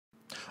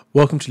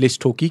Welcome to Let's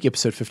Talk Geek,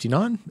 episode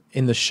 59.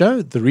 In the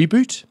show, the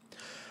reboot,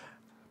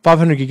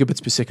 500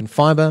 gigabits per second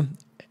fiber,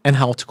 and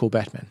how to call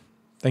Batman.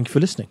 Thank you for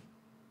listening.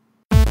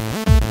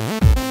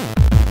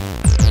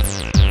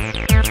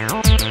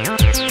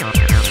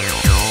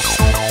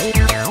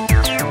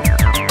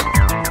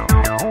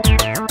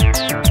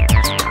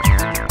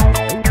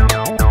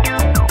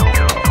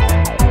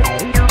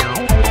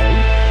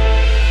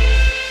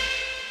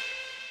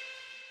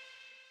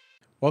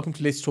 Welcome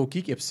to Let's Talk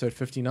Geek, episode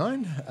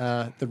 59,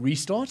 the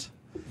restart.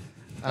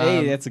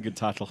 Hey, that's a good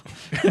title.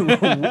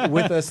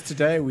 With us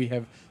today, we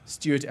have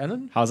Stewart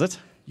Allen. How's it?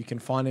 You can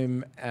find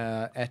him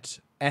at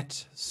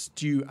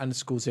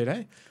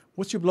stew_za.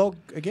 What's your blog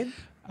again?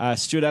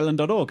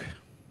 StewartAllen.org.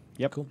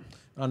 Yep. Cool.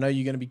 I know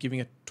you're going to be giving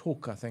a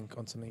talk, I think,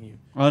 on something new.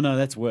 Oh, no,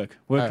 that's work.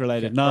 Work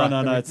related. Okay.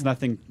 No, it's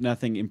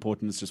nothing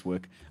important. It's just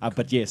work.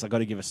 But yes, I got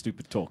to give a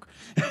stupid talk.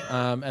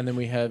 And then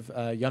we have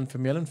Jan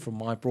Vermeulen from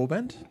My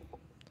Broadband.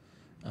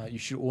 You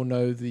should all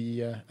know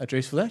the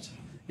address for that.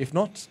 If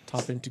not,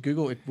 type it into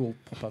Google. It will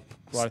pop up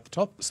right at the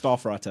top.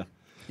 Staff writer.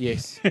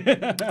 Yes.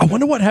 I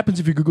wonder what happens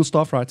if you Google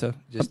staff writer.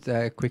 Just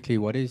quickly,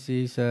 what is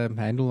his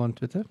handle on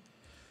Twitter?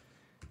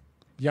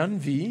 Jan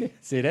V.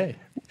 ZA.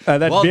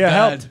 That Well beer done.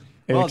 helped.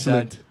 Well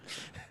Excellent.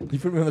 You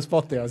put me on the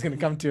spot there. I was going to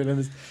come to it. And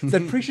it's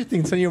that pressure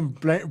thing, so your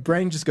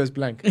brain just goes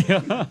blank.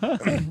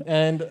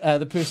 And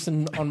the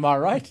person on my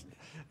right,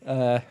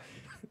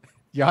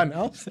 Johan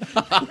Els.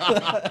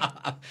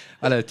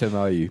 Hello, Tim.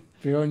 How are you?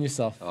 Be on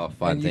yourself. Oh,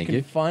 fine. And Thank you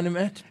you. can find him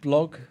at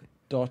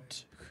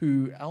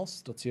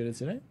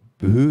blog.whoelse.co.za.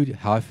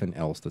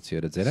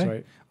 Behood-els.co.za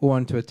Sorry. or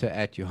on Twitter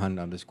at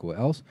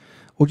Johan_Els,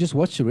 or just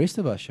watch the rest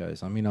of our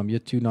shows. I mean, I'm here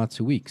 2 nights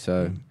a week,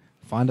 so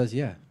find us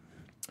here.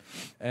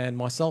 And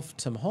myself,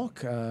 Tim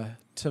Haak,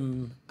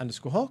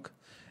 Tim_Haak.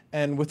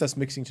 And with us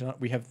mixing tonight,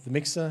 we have the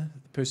mixer,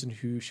 the person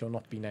who shall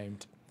not be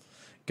named.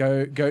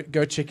 Go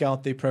check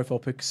out their profile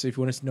pics if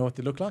you want to know what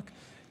they look like.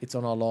 It's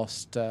on our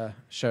last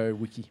show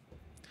wiki.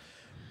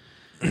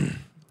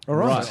 All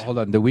right. Hold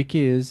on. The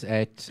wiki is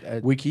at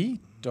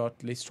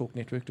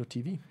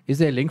wiki.letstalknetwork.tv. Is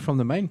there a link from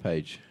the main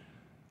page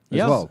as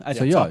Yeah. well? At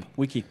So the top,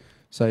 Wiki.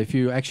 So if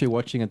you're actually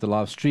watching at the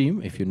live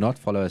stream, if you're not,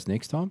 follow us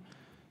next time.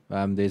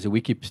 There's a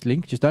wiki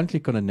link. Just don't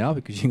click on it now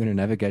because you're going to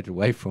navigate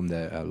away from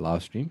the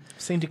live stream.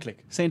 Center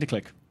click. Center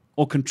click.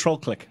 Or control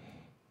click.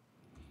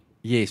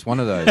 Yes, one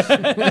of those.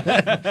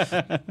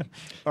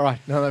 All right.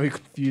 Now that we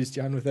confused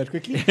Jan with that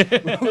quickly,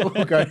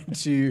 we'll go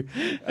to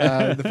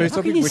the first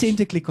How topic. can you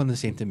center click on the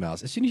center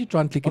mouse? As soon as you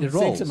try and click it, it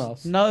rolls. Center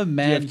mouse. No, Do you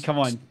man. have- Come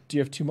on. Do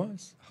you have 2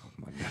 mice?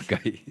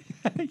 Okay.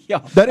 Yeah.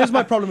 That is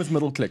my problem with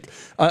middle click.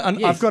 And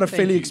Yes, I've got a thank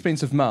fairly you.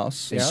 expensive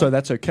mouse, Yeah. so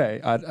that's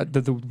okay.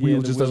 The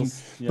wheel the just wheels,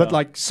 doesn't. yeah. But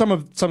like some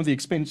of the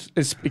expensive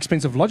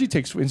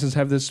Logitechs, for instance,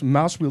 have this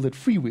mouse wheel that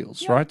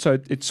freewheels, right? So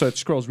it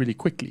scrolls really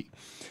quickly.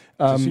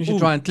 As soon as you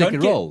try and click, don't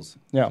it get- rolls.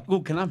 Yeah. Ooh,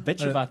 can I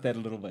bitch about that a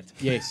little bit?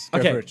 Yes. Go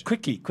Okay, for it.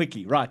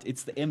 quickly. Right,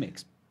 it's the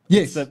MX.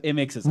 Yes. It's the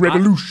MXs.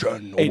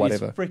 Revolution or It is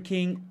whatever.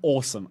 freaking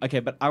awesome. Okay,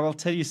 but I will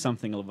tell you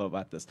something a little bit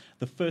about this.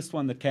 The first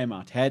one that came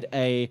out had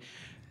a,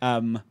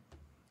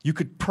 you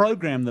could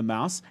program the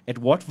mouse at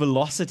what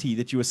velocity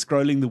that you were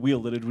scrolling the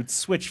wheel, that it would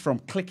switch from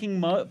clicking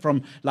mode,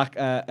 from like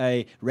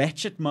a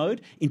ratchet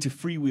mode into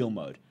freewheel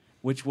mode,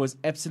 which was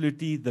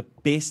absolutely the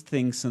best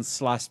thing since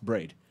sliced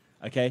bread.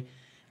 Okay.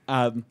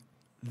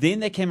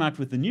 Then they came out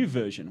with the new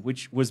version,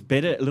 which was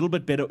better, a little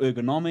bit better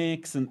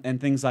ergonomics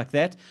and things like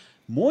that.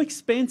 More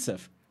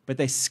expensive, but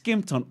they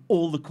skimped on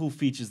all the cool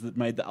features that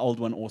made the old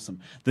one awesome.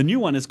 The new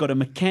one has got a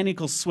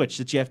mechanical switch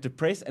that you have to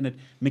press, and it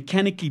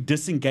mechanically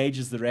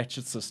disengages the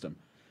ratchet system,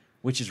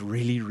 which is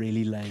really,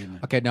 really lame.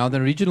 Okay, now the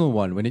original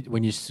one,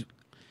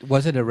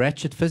 was it a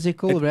ratchet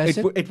physical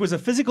ratchet? It was a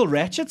physical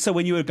ratchet, so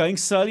when you were going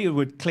slowly, it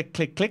would click,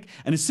 click, click,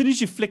 and as soon as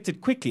you flicked it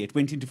quickly, it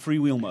went into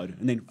freewheel mode,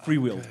 and then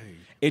freewheeled.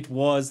 It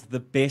was the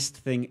best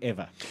thing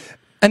ever.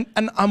 And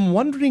I'm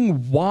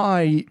wondering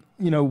why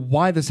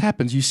this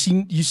happens. You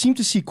seem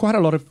to see quite a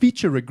lot of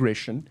feature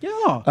regression.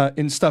 Yeah.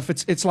 In stuff.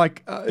 It's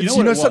like You know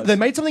what it was? they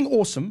made something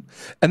awesome,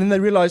 and then they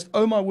realized,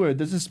 oh my word,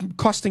 this is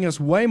costing us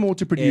way more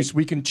to produce.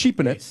 We can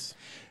cheapen it,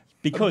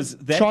 Because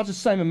charge the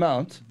same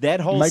amount, that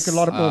whole make a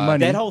lot of more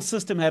money. That whole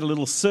system had a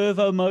little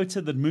servo motor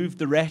that moved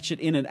the ratchet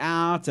in and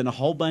out, and a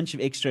whole bunch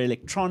of extra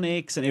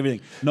electronics and everything.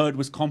 No, it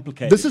was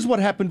complicated. This is what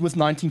happened with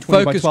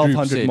 1920 by Focus group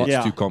 1200 said monitors.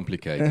 it's too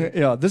complicated.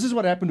 Yeah, this is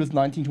what happened with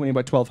 1920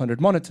 by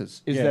 1200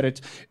 monitors. Is Yeah. that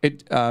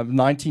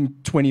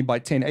 1920 by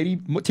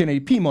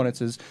 1080p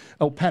monitors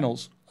or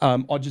panels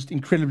are just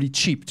incredibly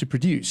cheap to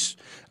produce,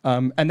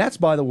 and that's,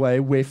 by the way,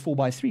 where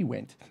 4x3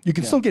 went. You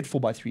can still get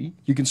 4x3.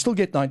 You can still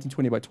get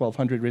 1920 by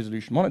 1200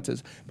 resolution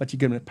monitors, but you're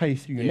going to pay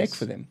through your neck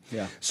for them.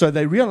 Yeah. So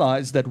they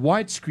realized that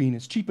widescreen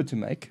is cheaper to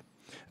make.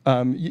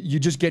 You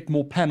just get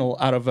more panel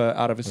out of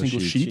a single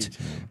sheet.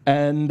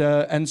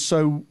 And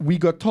so we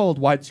got told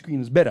widescreen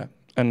is better,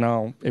 and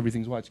now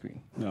everything's widescreen.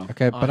 No.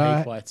 Okay, I but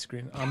hate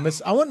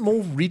widescreen. I want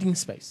more reading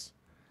space.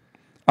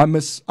 I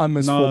miss No,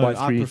 4x3.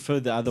 I prefer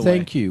the other way.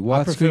 thank you.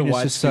 I prefer Widescreen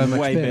is just so widescreen much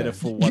way better. better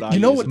for what I You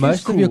know use. what-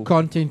 Most cool. of your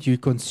content you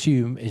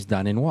consume is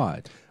done in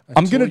wide.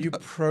 I'm gonna you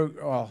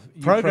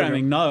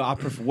Programming, no, I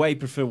way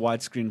prefer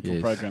widescreen for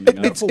Yes.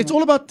 programming. it's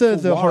all about the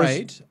for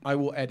horizon. wide, I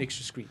will add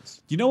extra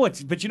screens. You know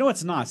what? But you know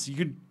what's nice? You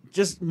could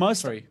just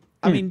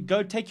I mean,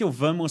 go take your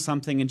Vim or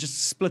something and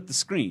just split the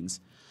screens.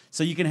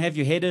 So you can have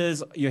your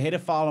header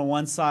file on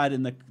one side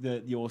and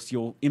your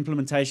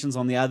implementations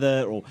on the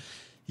other, or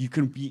you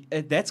can be.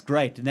 That's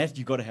great, and that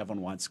you got to have on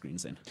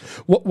widescreens then.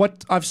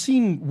 What I've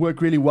seen work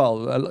really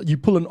well, you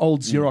pull an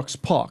old Xerox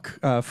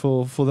PARC.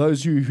 For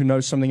those of you who know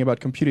something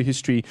about computer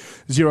history,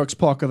 Xerox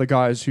PARC are the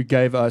guys who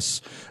gave us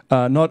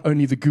not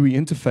only the GUI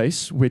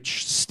interface,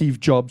 which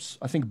Steve Jobs,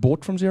 I think,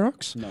 bought from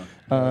Xerox.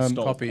 No,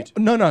 stole. Copied.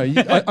 No,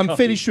 I'm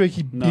fairly sure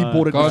he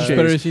bought it with shares.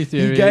 Conspiracy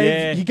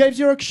theory. He gave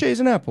Xerox shares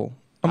in Apple.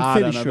 I'm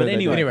fairly sure. But they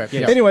anyway, did.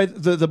 yes. Anyway,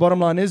 the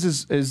bottom line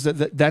is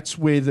that's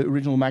where the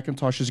original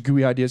Macintosh's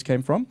GUI ideas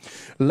came from.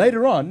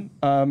 Later on,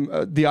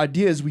 the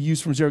ideas we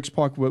used from Xerox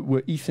PARC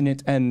were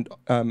Ethernet and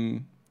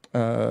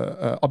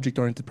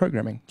object-oriented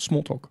programming,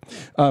 Smalltalk.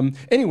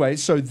 Anyway,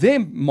 so their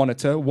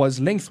monitor was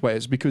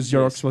lengthways because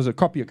Xerox was a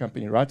copier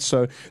company, right?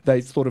 So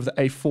they thought of the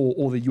A4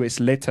 or the US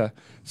letter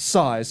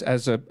size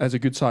as a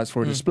good size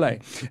for a display.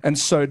 And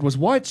so it was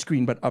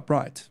widescreen but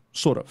upright,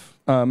 sort of.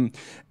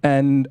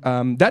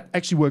 That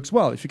actually works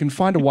well. If you can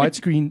find a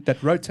widescreen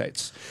that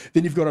rotates,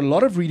 then you've got a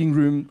lot of reading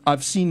room.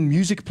 I've seen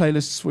music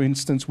playlists, for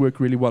instance, work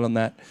really well on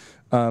that.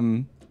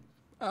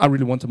 I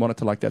really want a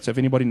monitor like that. So if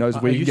anybody knows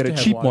where you can get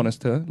a cheap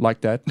monitor like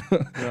that,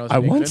 I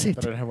want it.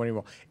 But I don't have one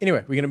anymore.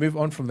 Anyway, we're going to move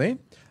on from there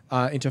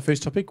into our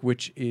first topic,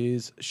 which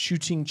is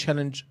shooting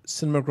challenge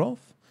cinematograph.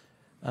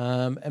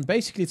 And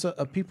basically, it's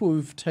people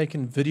who've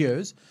taken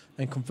videos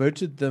and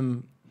converted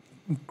them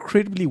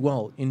incredibly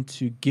well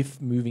into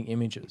GIF moving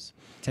images.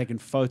 Taking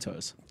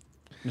photos.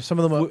 Some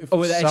of them are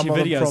With some actually of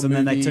them videos, from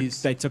and then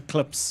movies. they took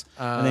clips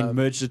and then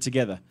merged it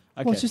together.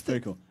 Okay, Well, it's just very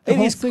the, cool. the It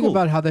whole is thing cool.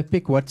 about how they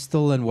pick what's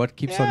still and what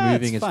keeps on Yeah,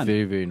 moving it's is fun.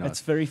 very, very nice.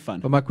 It's very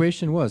fun. But my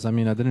question was, I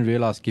mean, I didn't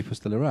realize GIF was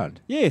still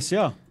around. Yes,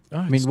 yeah.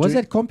 I mean, was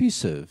that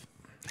CompuServe?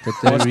 That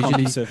they Was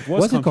originally CompuServe.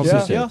 was it CompuServe.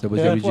 CompuServe? Yeah, That was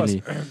yeah, it was.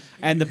 originally.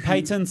 And the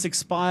patents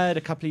expired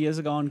a couple of years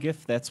ago on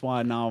GIF. That's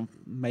why now,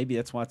 maybe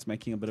that's why it's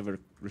making a bit of a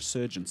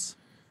resurgence.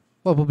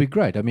 Well, it would be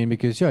great. I mean,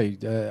 because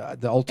the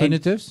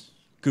alternatives.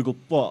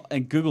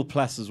 And Google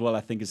Plus as well,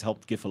 I think, has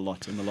helped GIF a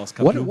lot in the last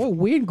couple of years.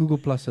 Where in Google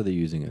Plus are they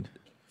using it?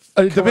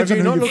 It depends on Have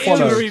you who not you looked at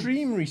follow. your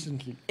stream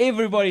recently?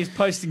 Everybody's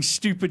posting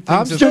stupid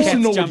I'm things of still cats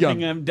normal jumping young.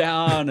 them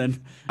down. And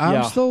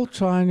I'm still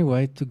trying to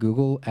wait to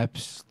Google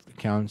Apps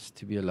accounts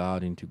to be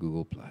allowed into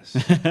Google Plus.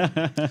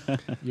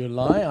 You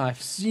lie.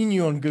 I've seen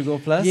you on Google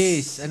Plus.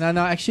 Yes, and I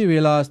now actually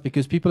realized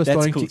because people are That's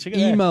starting cool. to Check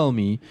it out. email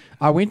me.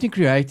 I went and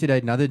created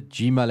another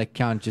Gmail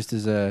account just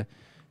as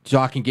so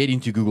I can get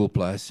into Google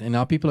Plus, and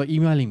now people are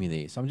emailing me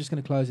there. So I'm just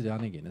going to close it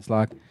down again. It's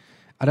like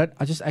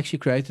I just actually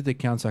created the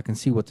account so I can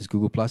see what this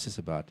Google Plus is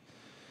about.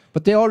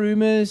 But there are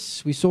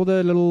rumors. We saw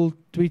the little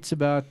tweets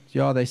about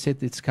they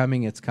said it's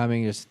coming.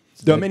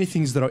 There are many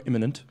things that are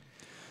imminent.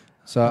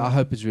 So I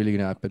hope it's really going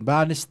to happen. But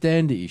I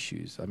understand the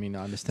issues. I mean,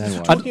 I understand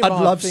why. Talking I'd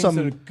about love things some-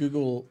 that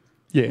Google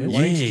Yeah.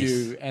 wanted to Yes.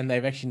 do, and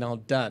they've actually now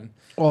done.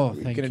 Oh, We're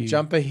thank going to you.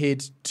 jump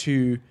ahead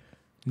to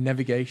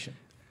navigation.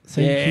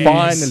 Thank Yes. you.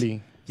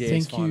 Finally. Yes,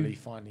 Thank you.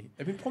 finally.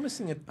 They've been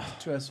promising it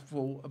to us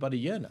for about a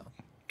year now.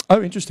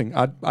 Oh, interesting.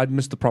 I'd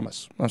missed the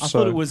promise. I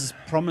thought it was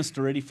promised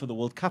already for the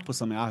World Cup or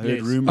something. I heard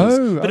Yes. rumors.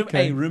 Oh, But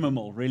okay. rumor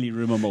mill, really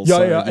rumor mill. Yeah,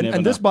 so yeah. you And, never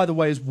and this, know. by the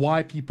way, is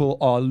why people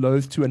are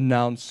loath to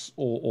announce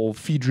or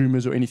feed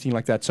rumors or anything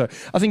like that. So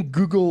I think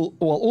Google,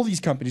 or all these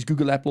companies,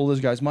 Google, Apple, all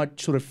those guys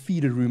might sort of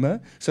feed a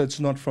rumor. So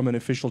it's not from an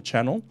official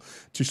channel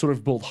to sort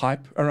of build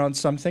hype around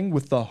something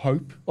with the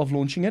hope of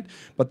launching it,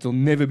 but there'll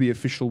never be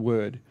official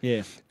word.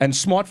 Yeah. And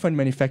smartphone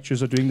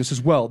manufacturers are doing this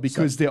as well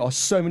because there are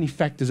so many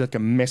factors that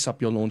can mess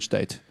up your launch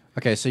date.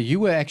 Okay, so you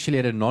were actually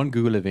at a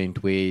non-Google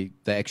event where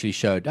they actually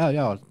showed,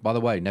 by the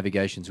way,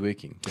 navigation's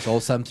working. It's all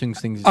Samsung's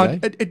things today.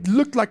 It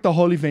looked like the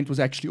whole event was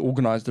actually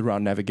organized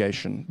around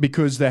navigation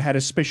because they had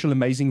a special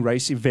amazing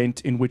race event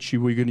in which you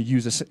were going to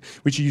use the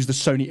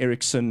Sony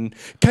Ericsson.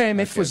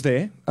 KMF was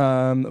there.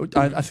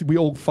 I think we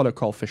all follow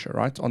Carl Fisher,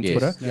 right, on Yes.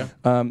 Twitter.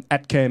 Yeah.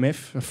 At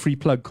KMF, a free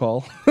plug,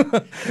 Carl.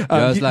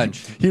 How's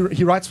lunch?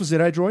 He writes for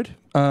ZA Droid,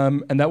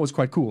 and that was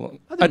quite cool.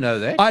 I didn't know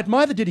that. I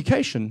admire the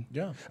dedication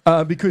Yeah.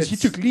 because he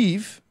took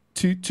leave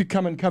to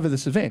come and cover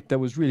this event. That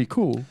was really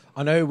cool.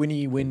 I know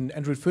when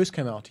Android first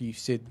came out, he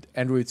said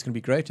Android's going to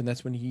be great, and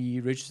that's when he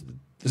registered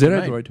the ZA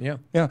domain. Droid. Yeah.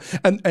 Yeah,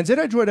 and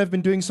ZA Droid have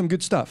been doing some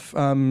good stuff.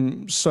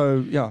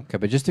 So yeah, Okay,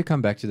 but just to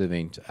come back to the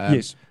event.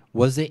 yes,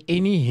 Was there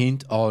any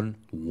hint on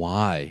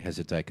why has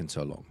it taken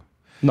so long?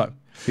 no,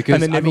 Because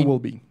and there never I mean, will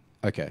be.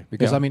 Okay,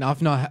 because Yeah. I mean,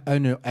 I've now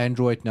owned an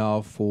Android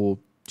now for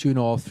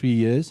 2.5, 3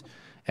 years,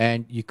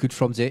 and you could,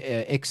 from the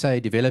XA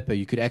developer,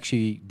 you could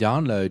actually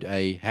download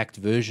a hacked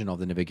version of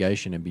the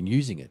navigation and been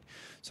using it.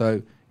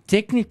 So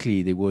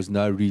technically, there was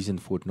no reason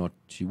for it not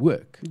to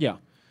work. Yeah.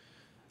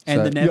 And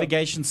So- the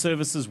navigation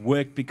services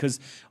work because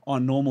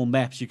on normal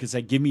maps, you could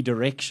say, give me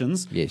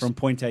directions Yes. from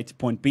point A to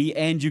point B,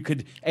 and you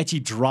could actually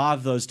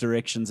drive those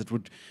directions. It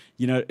would,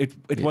 it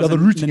the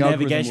wasn't routing the algorithm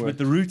navigation, worked.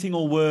 but the routing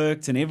all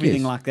worked and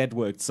everything Yes. like that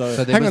worked. So,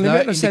 So there Hang was on, no let me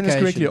understand this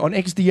correctly. indication- On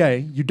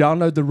XDA, you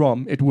download the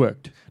ROM, it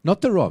worked. Not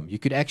the ROM. You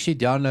could actually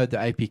download the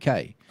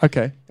APK,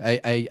 Okay.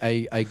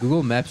 a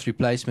Google Maps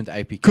replacement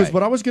APK. Because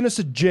what I was going to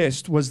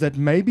suggest was that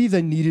maybe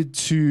they needed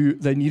to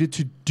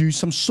do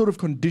some sort of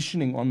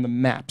conditioning on the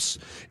maps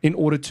in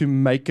order to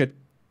make it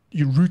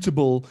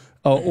routable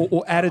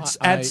or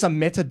add some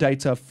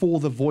metadata for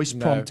the voice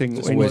prompting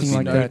or anything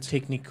like no that.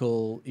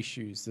 technical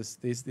issues.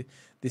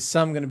 There's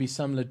some going to be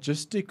some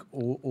logistic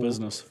or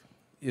business.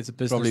 It's a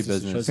business Probably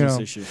decision. business.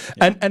 Business issue.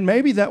 And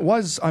maybe that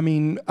was,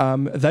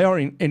 they are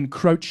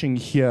encroaching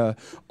here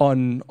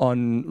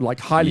on like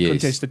highly Yes.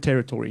 contested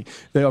territory.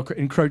 They are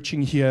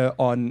encroaching here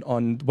on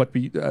what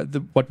we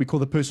call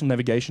the personal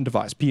navigation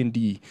device,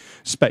 P&D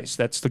space.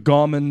 That's the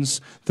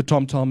Garmin's, the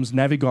TomToms,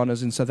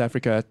 Navigonas in South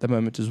Africa at the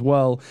moment as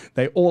well.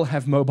 They all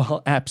have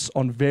mobile apps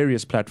on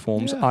various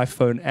platforms,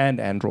 iPhone and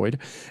Android.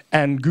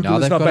 And Google Now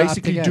is they've now got to up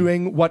basically the game.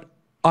 doing what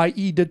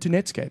IE did to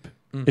Netscape.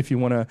 If you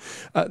want to,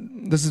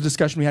 this is a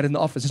discussion we had in the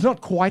office. It's not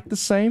quite the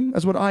same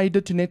as what I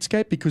did to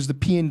Netscape because the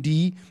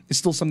PND is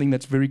still something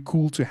that's very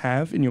cool to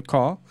have in your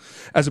car,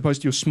 as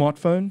opposed to your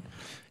smartphone.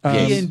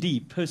 Yes.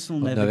 PND,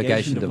 personal navigation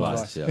navigation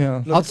device. device.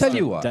 Yeah. Yeah. I'll tell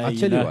you what. Day, I'll you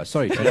tell you know. what.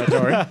 Sorry.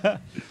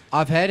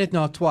 I've had it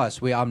now twice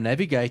where I'm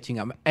navigating.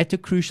 I'm at a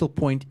crucial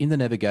point in the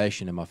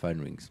navigation and my phone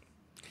rings.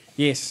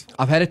 Yes.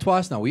 I've had it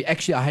twice now. I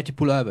had to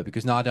pull over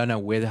because now I don't know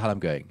where the hell I'm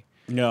going.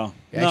 No.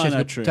 You actually No,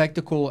 have to true. take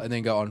the call and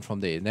then go on from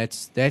there. And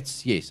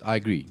that's yes, I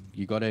agree.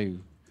 You got to.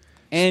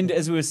 And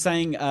as we were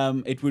saying,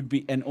 it would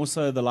be, and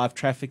also the live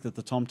traffic that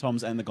the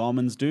TomToms and the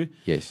Garmins do.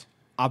 Yes.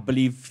 I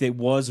believe there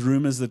was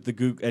rumors that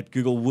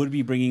Google would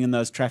be bringing in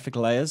those traffic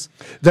layers.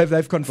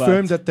 They've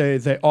confirmed But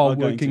that they are going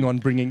working to. on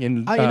bringing in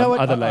You know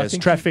what? other I layers,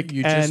 think traffic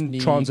you just and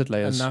need transit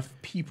layers. Enough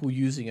people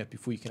using it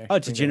before you can actually Oh,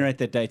 to bring it generate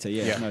that data,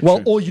 yeah. Yeah. No, Well,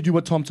 true. or you do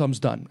what TomTom's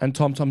done, and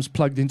TomTom's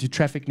plugged into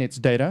TrafficNet's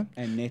data.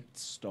 And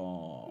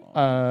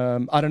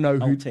Netstar. I don't know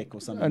who. Altec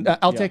or something. And,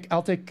 Altec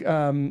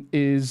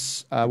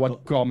is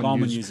what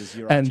Garmin uses.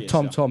 You're right, and yes,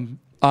 TomTom.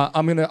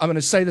 I'm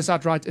gonna say this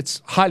outright.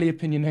 It's highly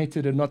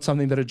opinionated and not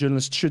something that a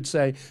journalist should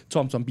say.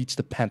 TomTom beats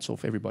the pants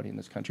off everybody in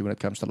this country when it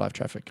comes to live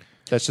traffic.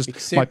 That's just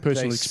Except my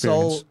personal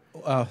experience.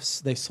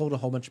 They sold a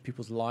whole bunch of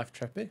people's live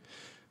traffic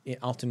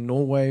out in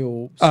Norway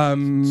or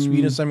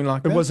Sweden or something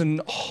like It that. was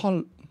in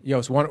Holland. Yeah,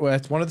 it's one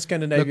of the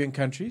Scandinavian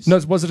countries. No,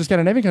 was it a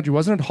Scandinavian country?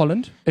 Wasn't it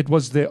Holland? It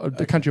was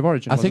the country of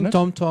origin. I think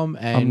wasn't it? TomTom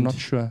I'm and not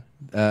sure.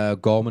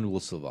 Garmin will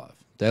survive.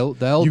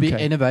 They'll be UK.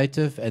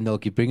 innovative and they'll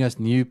bring us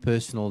new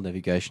personal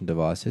navigation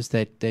devices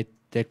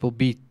that will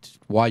be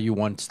why you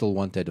still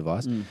want that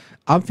device.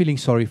 I'm feeling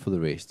sorry for the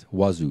rest.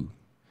 Wazoo.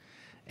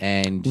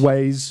 And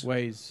Waze.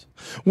 Ways.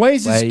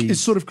 Is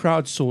sort of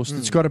crowdsourced.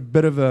 It's got a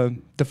bit of a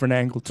different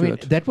angle to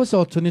it. that was the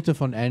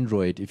alternative on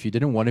Android. If you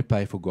didn't want to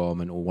pay for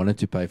Garmin or wanted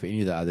to pay for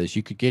any of the others,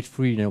 you could get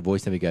free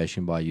voice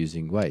navigation by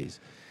using Waze.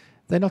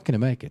 They're not going to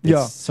make it.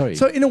 Yeah. Sorry.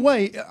 So in a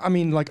way, I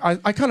mean, like I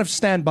kind of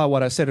stand by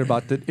what I said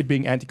about it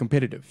being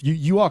anti-competitive.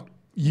 You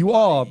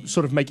are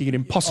sort of making it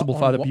impossible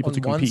for other people to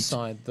On one compete.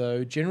 side,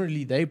 though,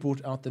 generally they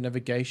brought out the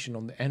navigation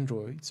on the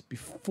Androids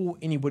before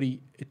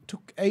anybody. It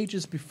took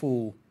ages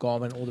before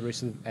Garmin or the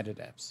rest of the added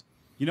apps.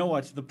 You know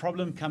what? The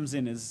problem comes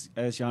in is,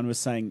 as Jan was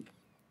saying,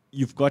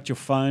 you've got your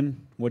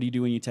phone. What do you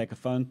do when you take a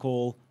phone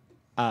call?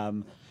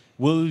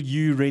 Will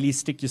you really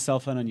stick your cell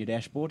phone on your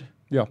dashboard?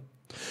 Yeah.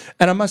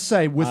 And I must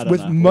say, with I don't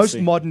know. We'll most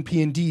see. modern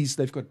PNDs,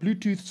 they've got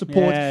Bluetooth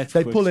support. Yeah, it's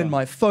they quick pull in phone.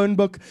 my phone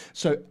book,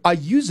 so I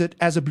use it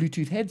as a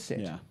Bluetooth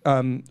headset.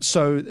 Yeah.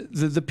 So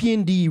the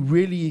PND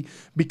really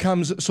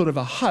becomes sort of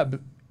a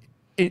hub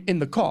in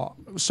the car.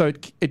 So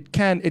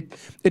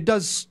it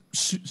does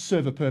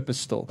serve a purpose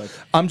still. But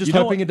I'm just you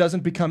know hoping what- it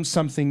doesnn't become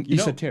something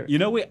esoteric. You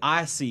know where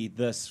I see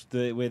this,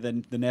 where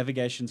the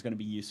navigation is going to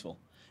be useful,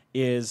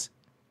 is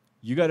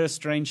you go to a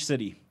strange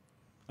city,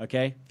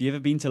 okay? Have you ever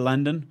been to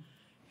London?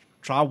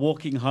 Try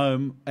walking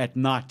home at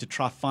night to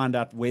try find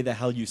out where the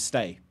hell you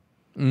stay.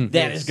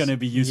 That is going to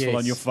be useful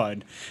on your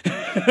phone.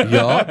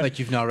 yeah, but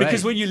you've now Because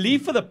raised. when you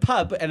leave for the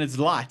pub and it's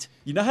light,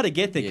 you know how to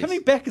get there. Yes.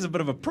 Coming back is a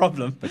bit of a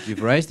problem. But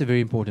you've raised a very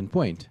important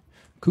point.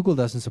 Google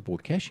doesn't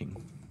support caching.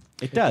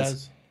 It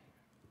does.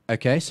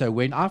 Okay, so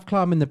when I've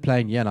climbed in the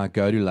plane here and I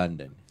go to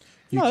London,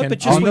 No, can- but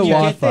just on when the you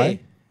get Wi-Fi.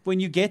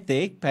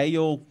 there, pay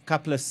your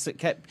couple of...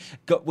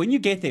 when you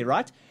get there,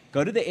 right?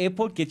 Go to the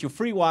airport, get your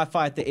free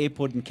Wi-Fi at the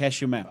airport and cache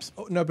your maps.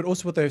 Oh, no, but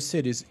also what they've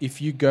said is if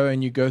you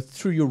go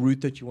through your route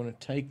that you want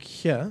to take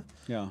here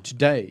Yeah.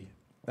 today,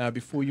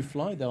 before you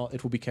fly,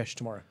 it will be cached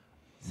tomorrow.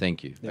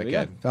 thank you. There we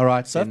Okay, go. all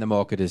right. So- Then the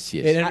market is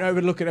yes. Yeah, no,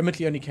 but look, it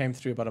admittedly only came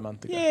through about a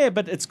month ago. Yeah,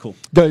 but it's cool.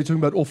 No, you're talking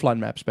about offline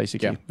maps,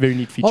 basically. Yeah. Very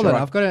neat feature. Hold on,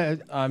 right? I've got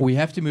to. We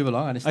have to move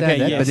along. I understand Okay,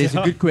 that, yes. but there's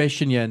a good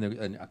question here.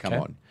 Come Okay.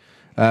 on.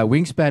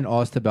 Wingspan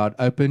asked about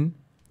OpenStreetMap.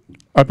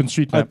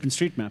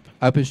 OpenStreetMap.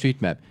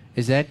 OpenStreetMap.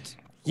 Is that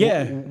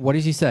Yeah. What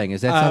is he saying?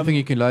 Is that something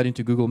you can load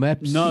into Google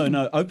Maps? No.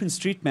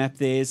 OpenStreetMap,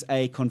 there's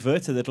a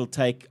converter that'll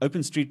take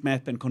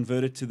OpenStreetMap and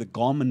convert it to the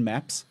Garmin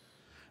maps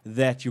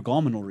that your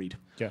Garmin will read.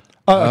 Yeah.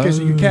 Oh, okay,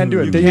 so you can do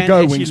it. You There can you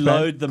go, actually Wingspan.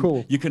 load them.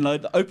 Cool. You can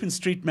load the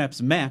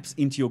OpenStreetMap's maps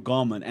into your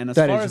Garmin, and as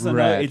That far is as I know,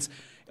 rad. it's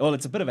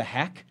a bit of a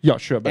hack. Yeah,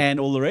 sure. But And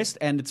all the rest,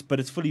 but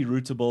it's fully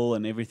routable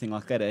and everything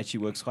like that. It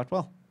actually works quite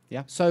well.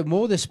 Yeah. So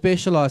more the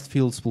specialized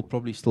fields will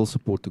probably still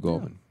support the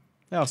Garmin.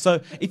 Yeah,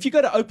 so if you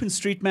go to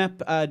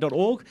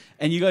openstreetmap.org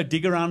and you go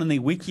dig around in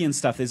their wiki and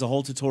stuff, there's a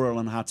whole tutorial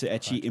on how to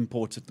actually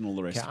import it and all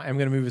the rest. Okay, I'm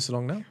going to move us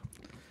along now.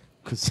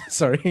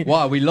 Sorry.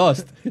 Wow, we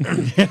lost.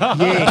 Yes.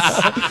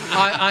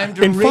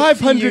 I'm in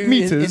 500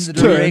 meters, in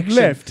the turn direction.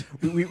 left.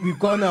 We've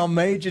gone our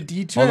major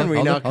detour and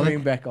we're now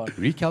coming back on.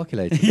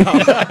 Recalculate.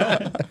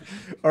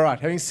 All right.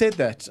 Having said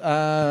that,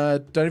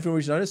 don't know if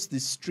you noticed, the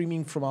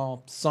streaming from our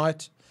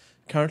site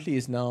currently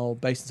is now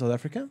based in South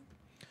Africa.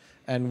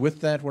 And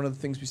with that, one of the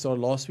things we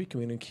started last week,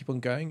 and we're going to keep on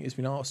going, is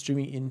we now are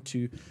streaming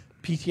into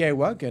PTA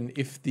WUG, and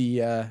if the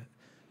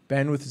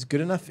bandwidth is good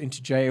enough,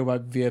 into JA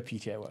WUG via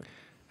PTA WUG.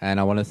 And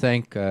I want to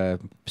thank,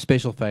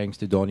 special thanks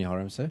to Donnie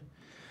Haramse,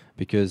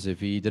 because if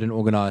he didn't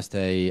organize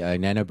a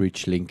nano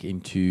bridge link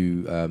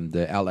into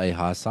the LA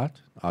high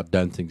site, I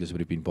don't think this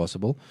would have been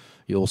possible.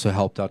 He also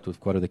helped out with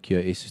quite of the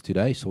QoSs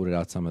today, sorted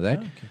out some of that.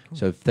 Okay, cool.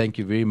 So thank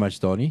you very much,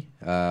 Donnie.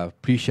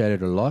 Appreciate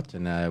it a lot,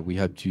 and we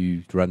hope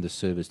to run the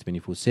service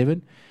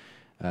 24/7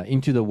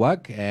 into the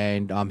WUG,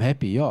 and I'm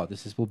happy. Yeah,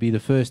 will be the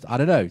first. I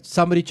don't know.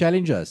 Somebody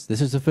challenge us.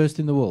 This is the first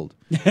in the world.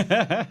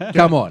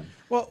 Come on.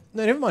 Well,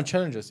 no, never mind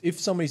challenges. If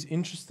somebody's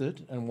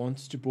interested and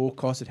wants to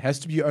broadcast, it has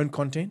to be your own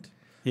content.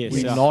 Yes.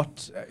 We're Yeah.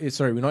 not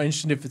we're not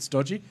interested if it's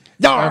dodgy.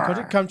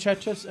 Come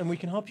chat to us and we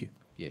can help you.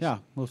 Yes. Yeah.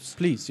 Well,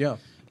 Please, yeah.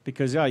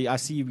 because I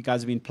see you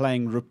guys have been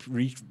playing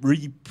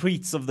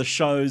repeats of the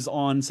shows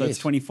on, so Yes. it's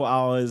 24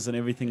 hours and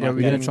everything Yeah, like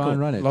We're that. going to try and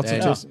run it. Lots of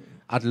And just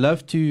I'd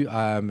love to,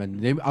 and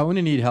then I want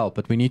to need help,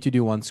 but we need to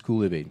do one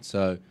school event.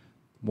 So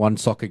one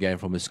soccer game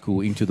from a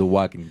school into the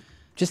WUG, and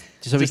just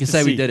so we Just can to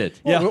say we see. did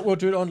it. Yeah. We'll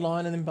do it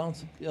online and then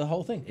bounce the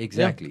whole thing.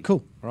 Exactly. Yeah,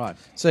 cool. Right.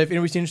 So if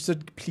anybody's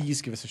interested,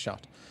 please give us a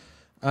shout.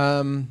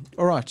 All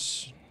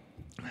right.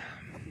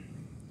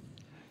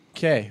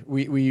 Okay,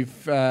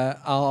 we've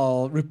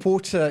our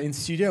reporter in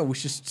studio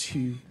wishes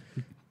to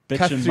Bitch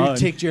cut and through moan.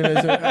 tech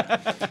journalism.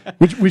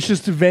 Which wishes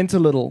to vent a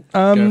little.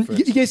 Go for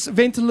it. Yes,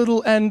 vent a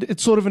little, and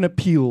it's sort of an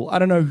appeal. I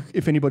don't know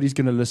if anybody's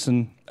going to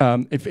listen,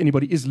 if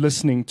anybody is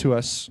listening to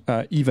us,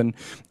 even.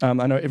 I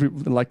know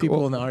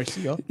People in the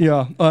RSC,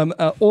 yeah,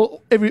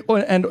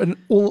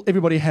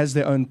 everybody has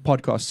their own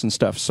podcasts and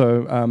stuff.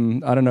 So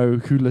I don't know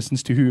who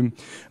listens to whom,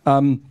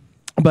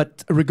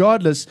 but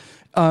regardless,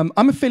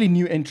 I'm a fairly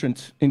new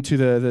entrant into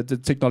the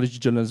technology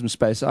journalism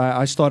space.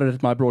 I started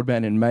at my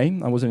broadband in May.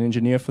 I was an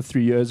engineer for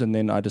 3 years, and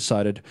then I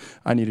decided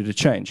I needed a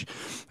change.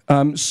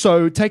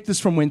 So take this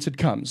from whence it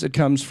comes. It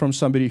comes from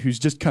somebody who's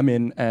just come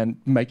in and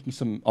making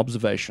some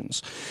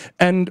observations.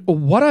 And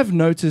what I've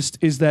noticed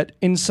is that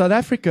in South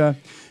Africa,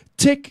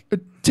 tech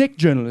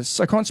journalists,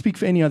 I can't speak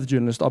for any other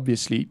journalist,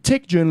 obviously,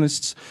 tech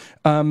journalists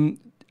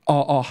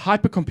are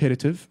hyper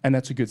competitive, and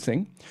that's a good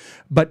thing,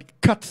 but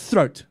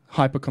cutthroat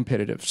hyper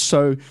competitive.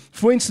 So,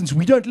 for instance,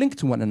 we don't link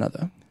to one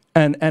another.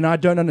 And I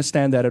don't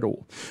understand that at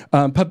all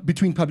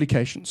between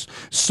publications.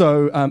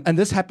 So, and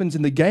this happens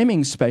in the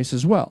gaming space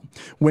as well.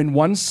 When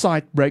one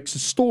site breaks a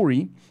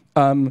story,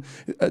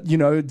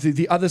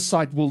 the other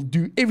site will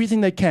do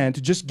everything they can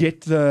to just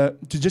get their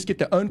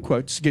own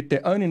quotes, get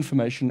their own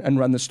information, and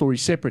run the story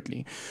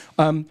separately.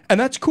 And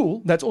that's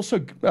cool. That's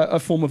also a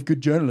form of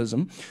good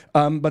journalism.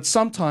 But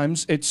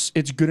sometimes it's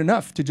good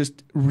enough to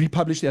just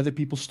republish the other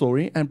people's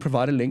story and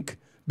provide a link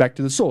back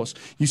to the source.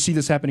 You see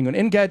this happening on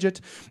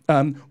Engadget,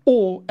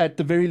 or at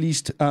the very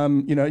least,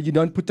 you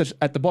don't put this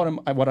at the bottom.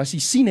 What I see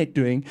CNET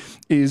doing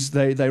is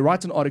they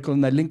write an article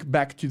and they link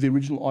back to the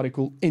original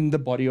article in the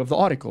body of the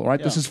article, right?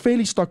 Yeah. This is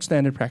fairly stock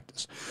standard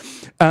practice.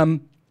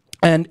 And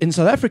in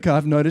South Africa,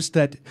 I've noticed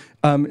that,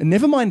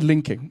 never mind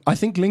linking. I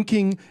think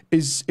linking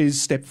is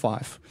step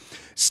 5.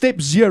 Step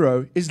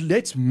 0 is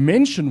let's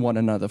mention one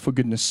another, for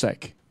goodness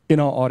sake, in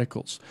our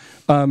articles.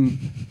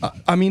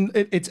 I mean,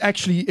 it's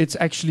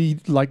actually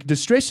like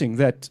distressing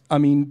that,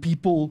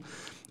 people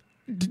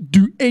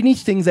do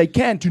anything they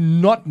can to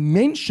not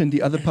mention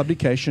the other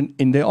publication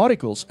in their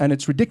articles, and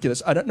it's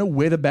ridiculous. I don't know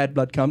where the bad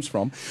blood comes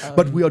from,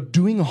 but we are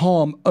doing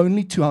harm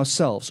only to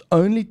ourselves,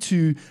 only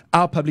to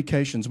our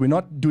publications. We're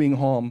not doing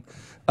harm.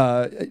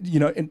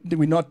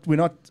 We're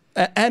not,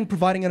 and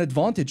providing an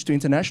advantage to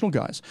international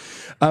guys.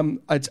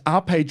 It's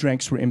our page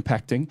ranks we're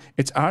impacting.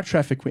 It's our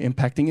traffic we're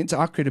impacting. It's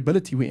our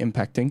credibility we're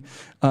impacting.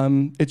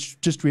 It's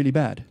just really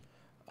bad.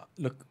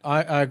 Look,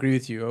 I agree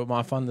with you.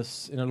 I find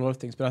this in a lot of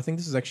things, but I think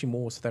this is actually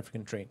more a South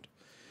African trend.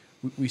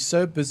 We're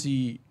so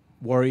busy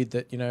worried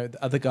that the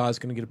other guy's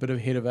going to get a bit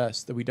ahead of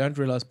us that we don't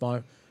realize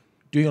by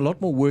doing a lot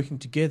more working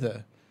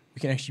together, we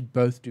can actually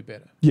both do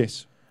better.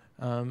 Yes.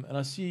 And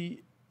I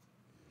see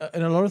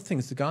in a lot of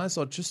things, the guys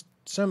are just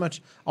so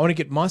much. I want to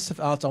get my stuff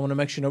out. I want to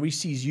make sure nobody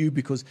sees you,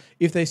 because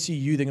if they see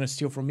you, they're going to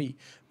steal from me.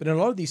 But in a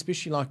lot of these,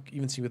 especially like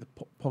even see with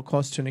the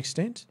podcast to an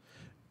extent,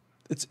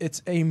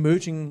 it's a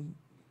emerging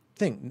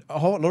thing. A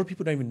lot of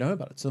people don't even know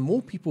about it. So the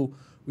more people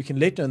we can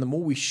let know, and the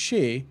more we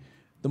share,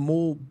 the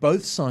more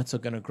both sides are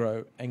going to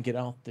grow and get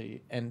out there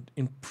and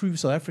improve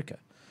South Africa.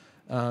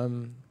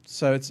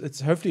 So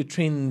it's hopefully a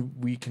trend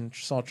we can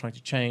start trying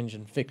to change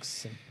and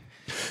fix.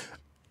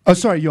 Oh,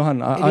 sorry,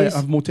 Johan. I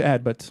have more to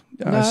add, but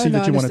I see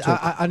that you want to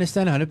talk. I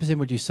understand 100%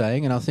 what you're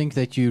saying, and I think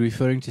that you're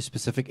referring to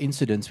specific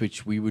incidents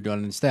which we would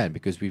understand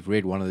because we've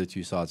read one of the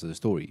two sides of the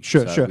story.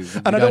 Sure.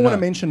 And I don't want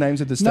to mention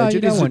names at this stage.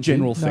 It is a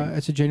general thing. No,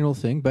 it's a general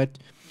thing, but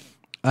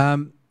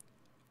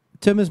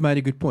Tim has made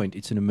a good point.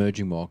 It's an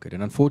emerging market,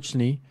 and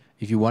unfortunately,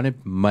 if you want to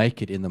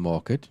make it in the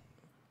market,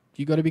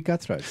 you got to be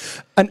cutthroat.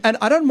 And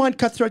I don't mind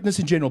cutthroatness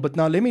in general, but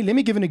now let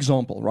me give an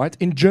example, right?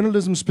 In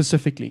journalism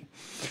specifically,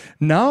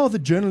 now the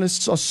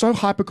journalists are so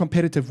hyper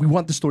competitive. We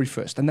want the story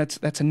first, and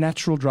that's a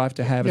natural drive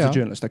to have as a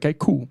journalist. Okay,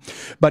 cool.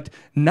 But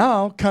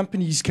now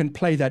companies can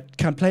play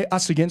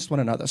us against one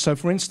another. So,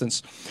 for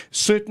instance,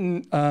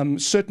 certain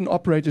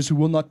operators who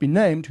will not be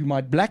named, who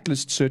might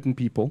blacklist certain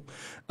people,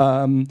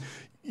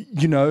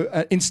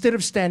 instead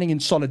of standing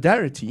in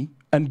solidarity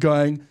and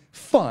going,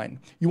 fine,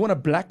 you want to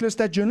blacklist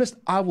that journalist?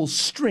 I will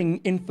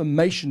string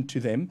information to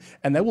them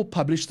and they will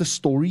publish the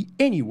story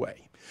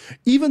anyway.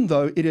 Even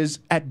though it is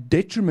at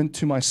detriment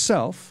to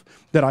myself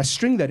that I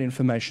string that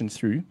information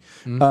through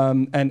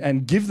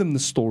and give them the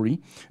story.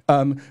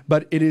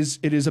 But it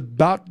is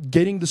about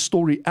getting the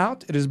story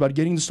out. It is about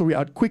getting the story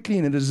out quickly,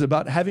 and it is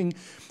about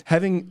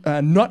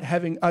not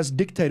having us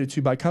dictated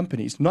to by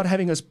companies, not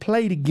having us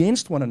played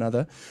against one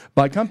another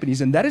by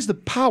companies. And that is the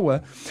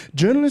power.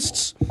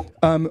 Journalists,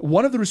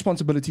 one of the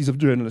responsibilities of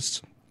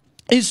journalists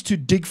is to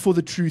dig for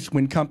the truth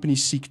when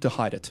companies seek to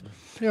hide it.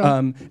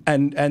 Yeah.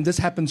 And this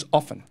happens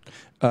often.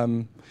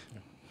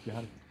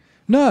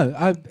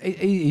 No,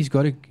 you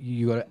got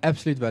an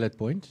absolute valid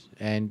point,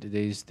 and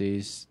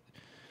there's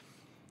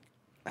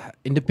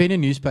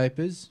independent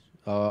newspapers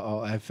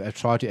have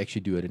tried to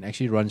actually do it and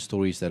actually run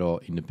stories that are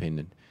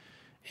independent,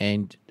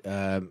 and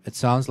it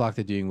sounds like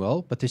they're doing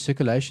well, but their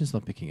circulation's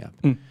not picking up.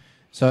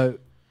 So,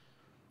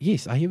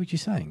 yes, I hear what you're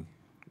saying.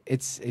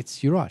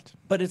 You're right,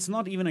 but it's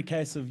not even a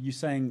case of you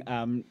saying,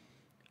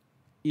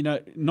 you're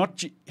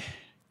not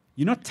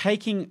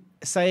taking,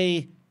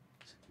 say,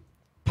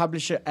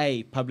 publisher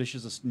A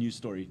publishes a news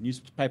story,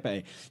 newspaper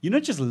A. You're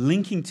not just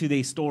linking to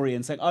their story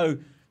and saying, oh,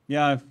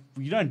 yeah,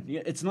 you don't.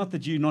 It's not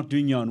that you're not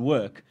doing your own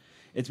work.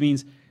 It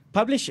means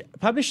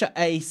publisher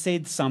A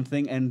said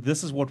something, and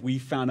this is what we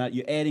found out.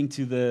 You're adding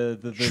to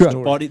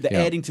the body,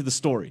 adding to the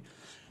story,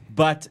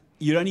 but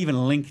you don't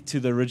even link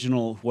to the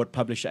original what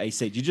publisher A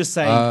said. You just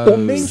say,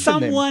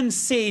 someone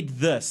said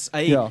this.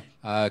 Okay.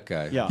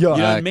 Yeah. You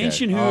don't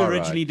mention who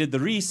originally did the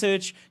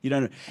research. You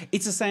don't.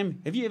 It's the same.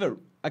 Have you ever?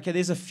 Okay,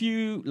 there's a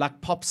few like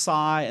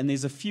PopSci, and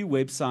there's a few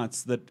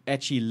websites that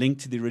actually link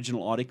to the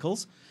original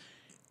articles.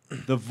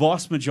 The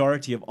vast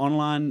majority of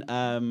online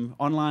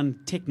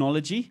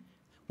technology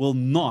will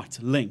not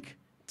link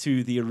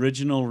to the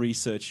original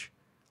research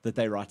that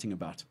they're writing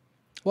about.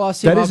 Well, I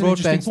see that is an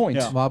interesting point.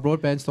 My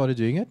broadband started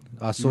doing it.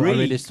 I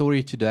read a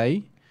story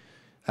today,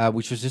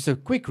 which was just a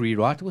quick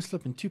rewrite. It was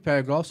flipping 2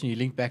 paragraphs, and you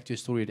link back to a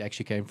story that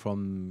actually came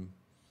from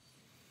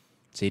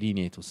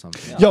ZDNet or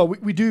something. Yeah,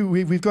 we do.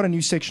 We've got a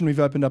new section we've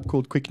opened up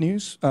called Quick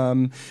News.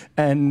 Well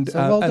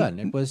done.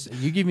 It was.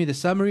 You give me the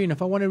summary, and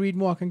if I want to read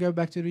more, I can go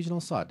back to the original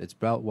site. It's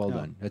well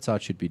done. That's how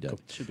it should be done. Cool.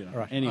 Should be done.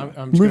 All right. Anyway,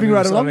 I'm moving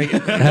right along.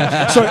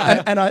 Sorry,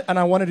 and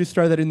I wanted to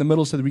throw that in the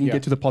middle so that we can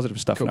get to the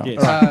positive stuff now.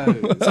 Yes.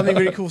 Right. Something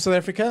very cool, South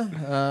Africa.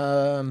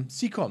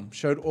 Seacom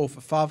showed off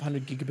a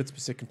 500 gigabits per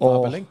second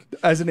fiber link.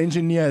 As an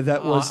engineer,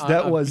 that was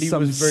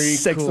some very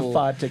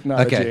sexified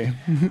technology. Okay.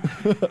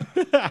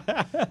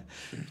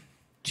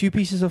 2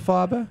 pieces of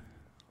fiber?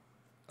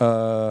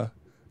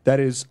 That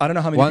is, I don't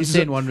know how many one pieces.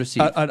 send, one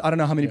receive. I don't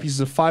know how many pieces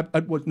of fiber.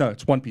 No,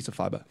 it's 1 piece of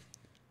fiber.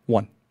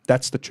 One.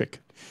 That's the trick.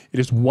 It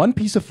is 1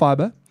 piece of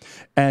fiber,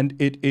 and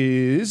it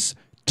is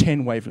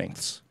 10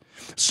 wavelengths.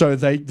 So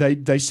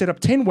they set up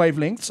 10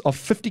 wavelengths of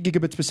 50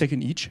 gigabits per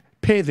second each,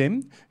 pair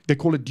them, they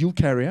call it dual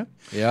carrier,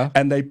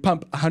 and they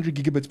pump 100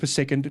 gigabits per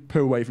second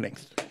per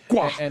wavelength.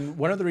 And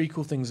one of the really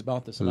cool things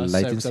about this, and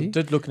I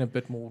did look in a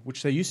bit more,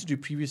 which they used to do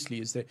previously,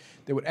 is that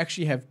they would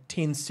actually have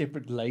 10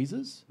 separate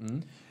lasers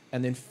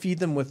and then feed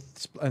them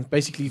with, and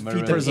basically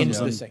feed them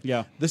into this thing.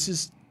 Yeah. This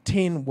is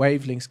 10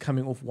 wavelengths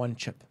coming off one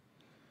chip.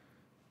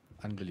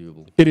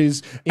 Unbelievable. It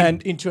is.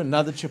 And into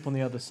another chip on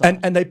the other side.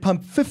 And they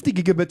pump 50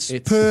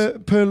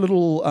 gigabits per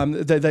little.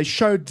 They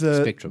showed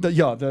the spectrum.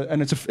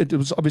 And it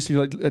was obviously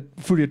like a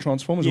Fourier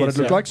transform is what it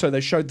looked like. So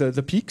they showed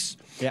the peaks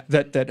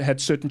that had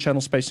certain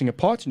channel spacing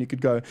apart, and you could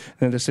go,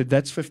 and they said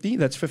that's 50,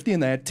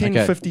 and they had 10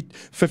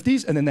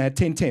 50s, and then they had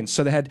 10 10s.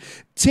 So they had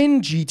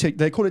 10G,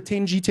 they call it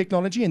 10G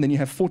technology, and then you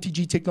have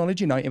 40G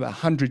technology, now you have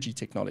 100G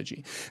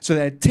technology. So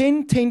they had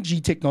 10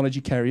 10G technology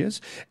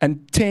carriers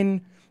and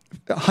 10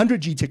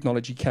 100G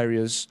technology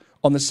carriers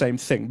on the same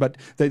thing, but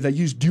they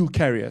use dual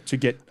carrier to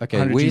get Okay,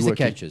 100G where's the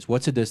working. catches?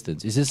 What's the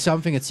distance? Is this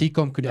something that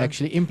Seacom could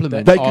actually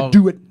implement? They could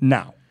do it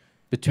now.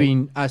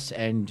 between us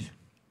and.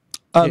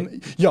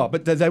 Yeah,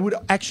 but they would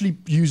actually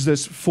use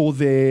this for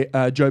their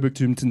Joburg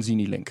to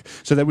Mtanzini link.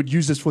 So they would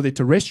use this for their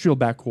terrestrial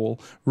backhaul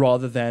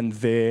rather than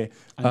their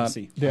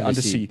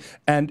undersea.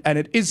 And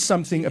it is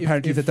something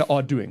apparently that they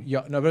are doing.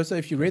 Yeah, no, but also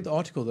if you read the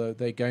article, though,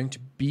 they're going to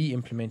be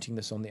implementing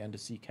this on the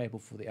undersea cable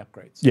for the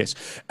upgrades. Yes,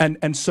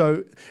 and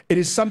so it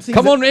is something.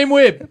 Come on,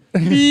 MWeb,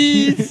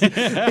 please.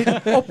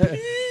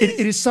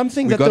 It is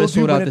something We've that got they'll to do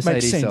sort out when it this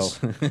makes 80 sense.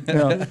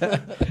 Yeah.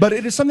 But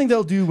it is something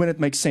they'll do when it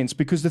makes sense,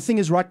 because the thing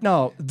is, right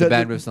now The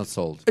bandwidth's not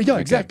sold. Yeah,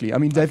 Okay. exactly. I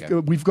mean,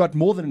 we've got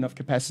more than enough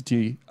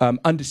capacity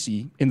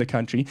undersea in the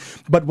country.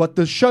 But what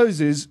this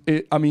shows is,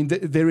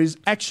 there is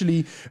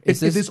actually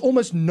there's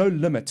almost no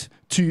limit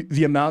to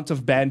the amount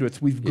of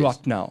bandwidth we've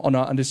got now on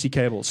our undersea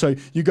cable. So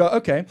you go,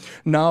 okay,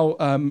 now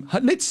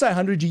let's say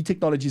 100G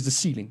technology is the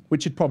ceiling,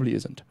 which it probably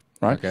isn't.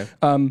 Right. Okay.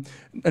 And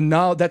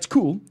now that's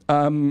cool.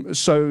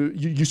 So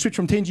you switch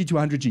from 10G to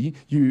 100G.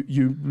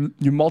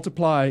 You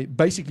multiply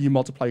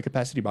your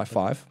capacity by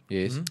 5.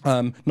 Yes.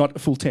 Not a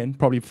full 10,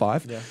 probably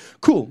 5. Yeah.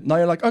 Cool. Now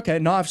you're like, okay,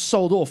 now I've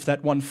sold off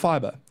that one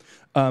fiber.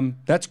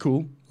 That's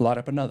cool. Light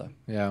up another.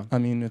 Yeah. I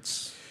mean,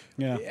 it's.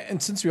 Yeah,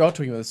 and since we are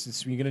talking about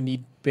this, we're going to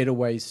need better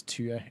ways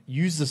to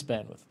use this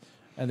bandwidth.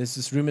 And there's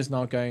this rumors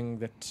now going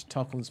that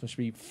Telkom must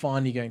be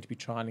finally going to be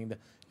trialing the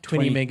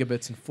 20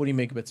 megabits and 40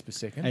 megabits per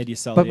second.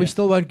 ADSL, But we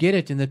still won't get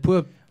it in the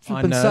poor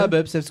flippin' know.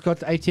 suburbs that's got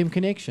ATM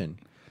connection.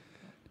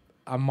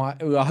 I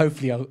might, well,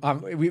 hopefully,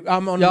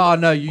 I'm on. Yeah,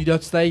 no, you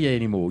don't stay here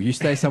anymore. You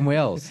stay somewhere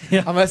else.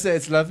 I must say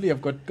it's lovely.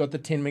 I've got the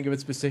 10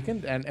 megabits per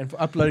second, and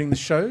for uploading the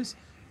shows,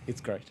 it's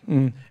great.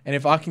 And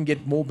if I can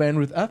get more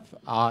bandwidth up,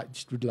 I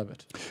just would love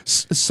it.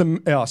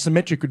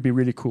 Symmetric would be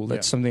really cool.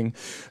 That's something.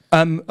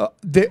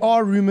 There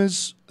are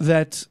rumors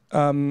that,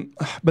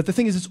 but the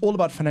thing is, it's all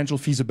about financial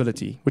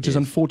feasibility, which is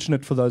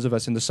unfortunate for those of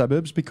us in the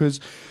suburbs, because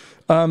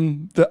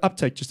the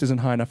uptake just isn't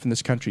high enough in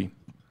this country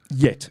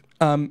yet.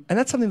 And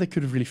that's something they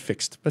could have really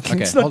fixed. But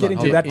let's not get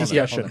into that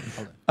discussion.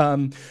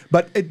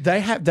 But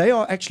they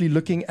are actually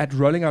looking at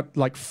rolling out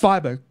like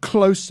fiber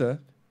closer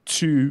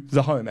to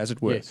the home, as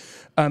it were.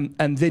 Yes.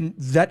 And then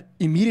that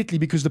immediately,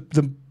 because the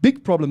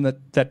big problem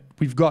that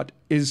we've got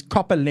is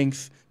copper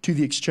length to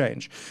the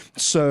exchange.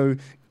 So,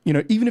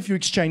 even if your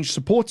exchange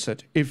supports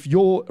it, if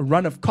your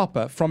run of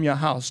copper from your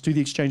house to the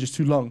exchange is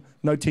too long,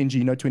 no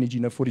 10G, no 20G,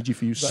 no 40G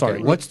for you.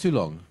 Sorry. What's too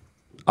long?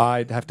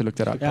 I'd have to look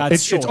that up. Yeah,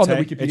 it's short, on the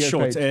eh? Wikipedia It's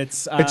short. page.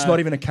 It's not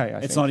even a K, I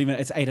think. It's not even.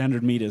 It's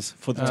 800 meters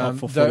for the top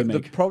for 40 the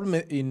meg. problem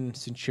in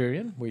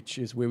Centurion, which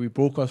is where we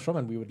broadcast from,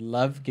 and we would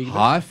love gigabit.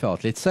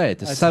 Highveld, let's say it.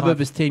 The It's suburb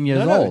high- is 10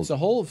 years no, old. it's a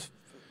whole.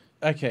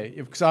 Okay,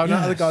 because I know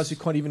other guys who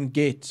can't even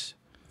get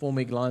 4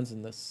 meg lines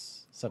in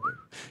this suburb.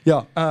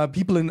 Yeah,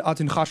 people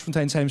out in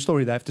Garsfontein, same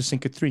story. They have to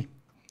sync at 3.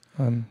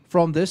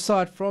 From this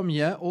side, from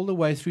here, all the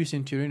way through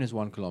Centurion is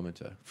 1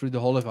 kilometer through the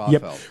whole of Highveld.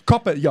 Yep.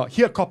 Copper,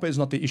 here copper is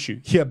not the issue.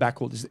 Here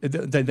backhaul is.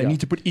 They need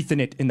to put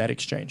Ethernet in that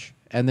exchange.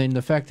 And then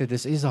the fact that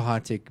this is a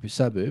high-tech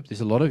suburb,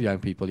 there's a lot of young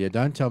people here.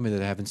 Don't tell me that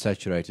they haven't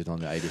saturated on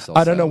the ADSL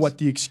I don't know sales. what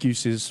the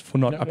excuse is for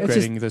not No, it's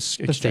upgrading this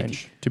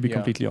exchange, to be Yeah.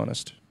 completely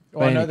honest.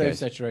 Well, I in know any they've case,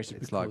 saturated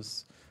it's like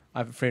because I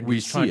have a friend we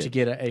who's trying see to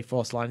it. get a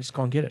fast line, just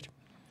can't get it.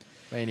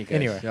 In any case,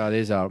 Anyway. yeah,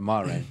 there's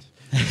my rant.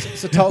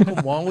 So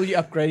Telkom, while you're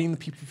upgrading the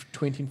people for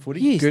 20 and 40,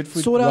 Yes, good for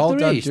sort out well the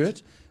done, rest. do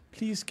it.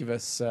 Please give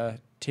us 10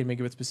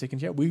 megabits per second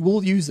here. We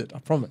will use it, I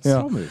promise. Yeah.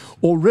 Promise.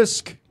 Or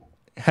risk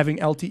having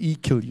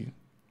LTE kill you.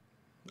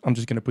 I'm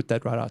just going to put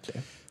that right out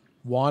there.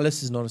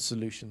 Wireless is not a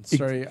solution.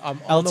 Sorry, I'm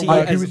LTE I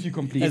agree as- with you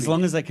completely. As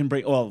long as they can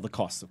bring, well, the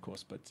cost, of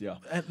course, but yeah.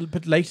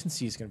 But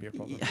latency is going to be a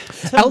problem.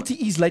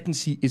 LTE's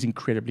latency is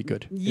incredibly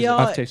good. Yeah,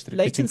 I've tested it. It's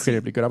latency-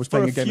 incredibly good. I was For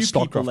playing a a game few of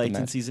people, StarCraft on that.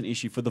 latency is an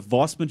issue. For the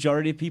vast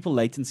majority of people,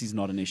 latency is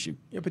not an issue.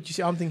 Yeah, but you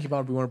see, I'm thinking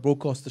about we want to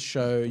broadcast the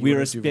show.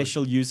 We're a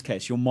special use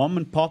case. Your mom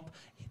and pop,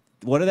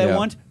 what do they Yeah.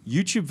 want?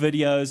 YouTube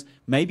videos,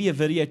 maybe a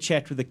video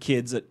chat with the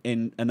kids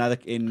in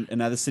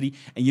another city,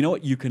 and you know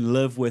what? You can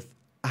live with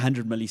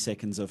 100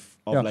 milliseconds of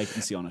Yeah.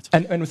 latency on it.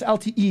 And with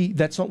LTE,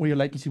 that's not where your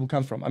latency will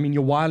come from. I mean,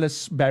 your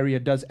wireless barrier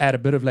does add a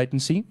bit of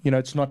latency.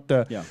 It's not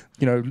the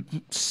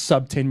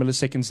sub 10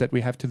 milliseconds that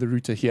we have to the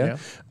router here.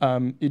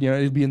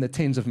 It'll be in the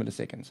tens of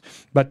milliseconds.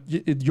 But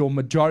your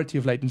majority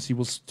of latency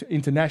will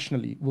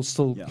internationally will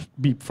still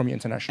be from your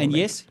international. And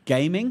link. yes,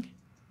 gaming,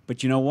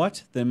 but you know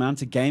what? The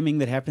amount of gaming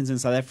that happens in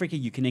South Africa,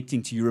 you're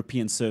connecting to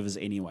European servers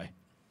anyway.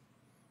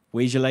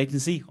 Where's your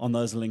latency? On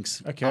those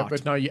links. Okay, out.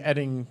 but now you're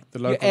adding the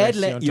You local add,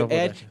 latency on top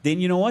of that. then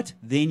you know what?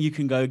 Then you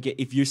can go get,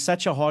 if you're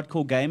such a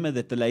hardcore gamer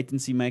that the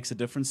latency makes a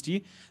difference to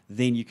you,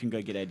 then you can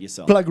go get ad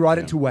yourself. Plug right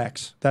into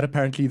WAX. That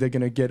apparently they're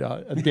going to get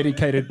a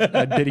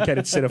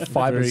dedicated set of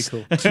fibers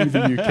to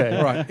the UK.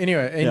 All right,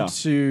 anyway, Yeah.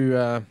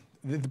 into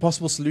the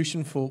possible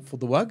solution for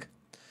the WUG.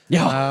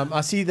 Yeah.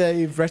 I see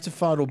they've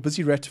ratified or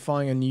busy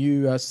ratifying a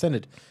new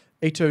standard,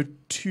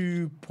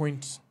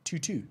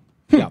 802.22.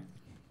 Yeah.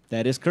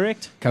 That is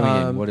correct. Coming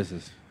in, Um, what is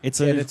this? It's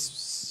And a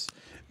it's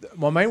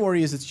My main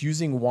worry is it's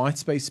using white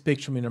space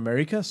spectrum in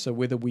America. So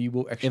whether we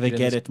will actually If they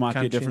get it, might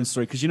be a different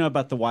story. Because you know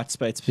about the white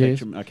space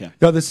spectrum. Okay.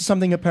 Yeah, this is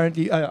something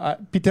apparently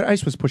Peter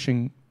Ace was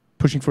pushing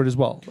for it as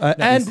well.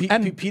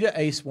 And Peter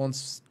Ace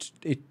wants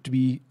it to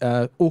be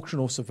auction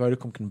off so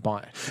Vodacom can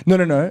buy it.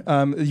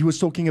 No. You're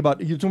talking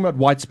about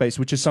white space,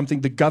 which is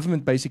something the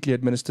government basically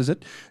administers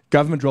it.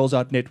 Government rolls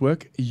out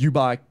network. You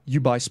buy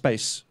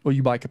space or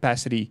you buy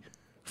capacity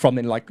from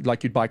then,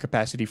 like you'd buy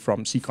capacity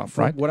from Seacom,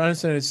 right? What I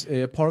understand is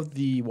part of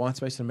the white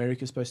space in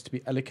America is supposed to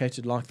be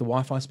allocated like the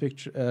Wi-Fi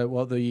spectrum,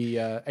 the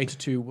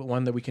 802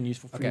 one that we can use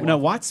for free. Okay. No,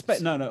 white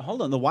space. No,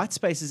 hold on. The white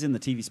space is in the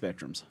TV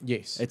spectrums.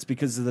 Yes, it's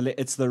because of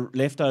it's the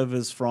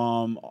leftovers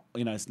from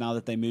it's now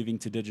that they're moving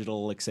to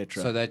digital,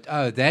 etc. So that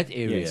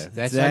area, Yes,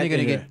 that's that only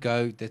going to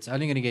area. That's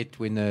only going to get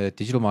when the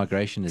digital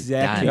migration is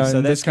Exactly. done. So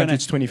in this that's country,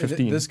 it's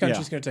 2015. This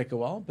country's going to take a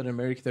while, but in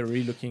America they're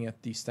really looking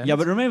at the standards. Yeah,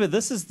 but remember,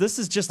 this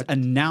is just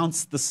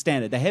announced the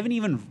standard. They haven't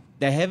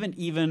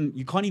even.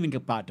 You can't even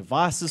buy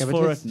devices Okay, but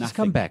for let's it. just Nothing.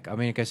 come back. I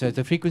mean, okay, so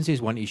the frequency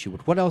is one issue,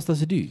 but what else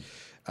does it do?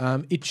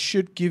 It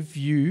should give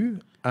you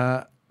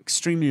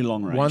Extremely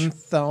long range.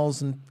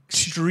 1,000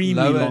 Extremely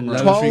Lower- long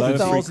range. lower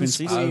 12,000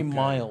 frequencies. square Okay.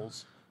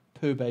 miles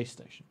per base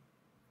station.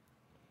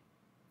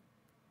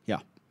 Yeah.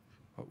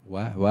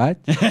 What?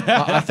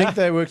 I think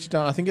they worked it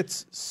out. I think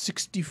it's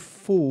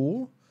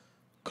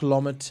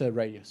 64-kilometer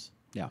radius.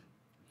 Yeah.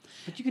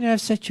 But you can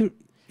have such a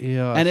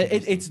And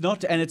it's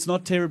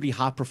not terribly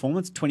high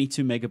performance,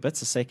 22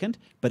 megabits a second,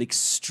 but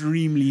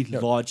extremely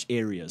large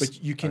areas.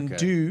 But you can Okay.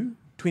 do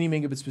 20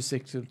 megabits per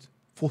second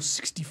for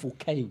 64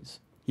 Ks.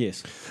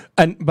 yes.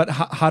 But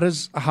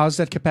how's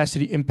that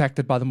capacity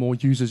impacted by the more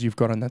users you've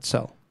got on that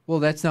cell? Well,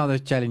 that's now the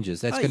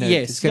challenges. That's going to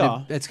yes, it's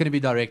going to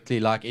be directly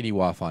like any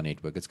Wi-Fi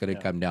network. It's going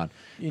to come down.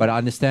 But I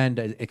understand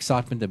the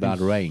excitement about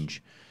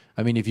range.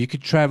 I mean, if you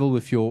could travel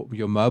with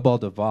your mobile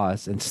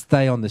device and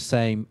stay on the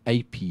same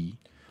AP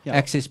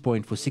access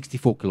point for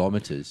 64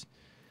 kilometers.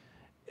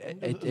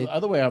 The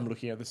other way I'm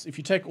looking at this, if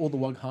you take all the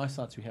WUG high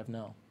sites we have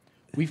now,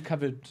 we've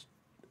covered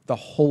the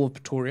whole of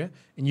Pretoria,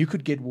 and you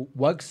could get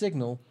WUG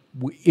signal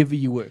wherever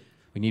you were.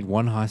 We need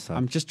one high site.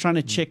 I'm just trying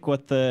to check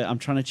what the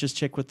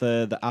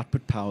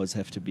output powers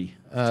have to be.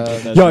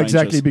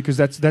 Exactly, because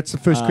that's the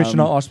first question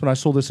I asked when I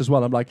saw this as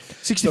well. I'm like,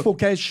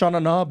 64K is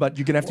Shanana, but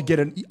you're going to have to get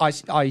an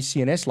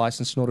ICNS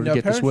license in order to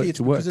get this to work.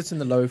 Because it's in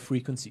the low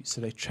frequencies, so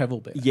they travel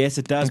better. Yes,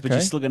 it does, but you're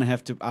Okay. still going to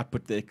have to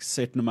output the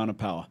certain amount of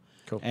power.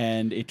 Cool.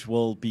 And it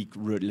will be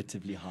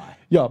relatively high.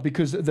 Yeah,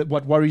 because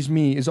what worries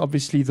me is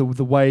obviously the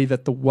way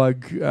that the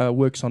WUG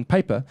works on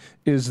paper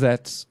is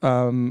that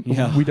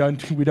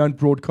we don't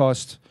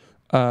broadcast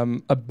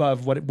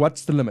above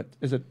what's the limit?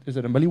 Is it a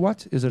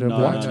milliwatt? Is it a No,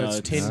 watt? No, it's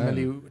it's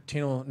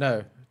 10 or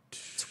no.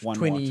 It's 1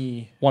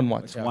 20. 1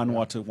 watt. It's 1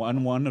 watt to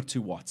 1 or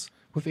 2 watts.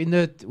 within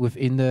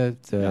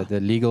the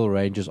legal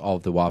ranges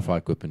of the Wi-Fi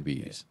equipment we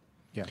use.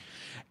 Yeah.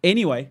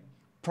 Anyway,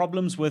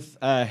 problems with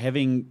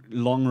having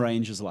long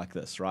ranges like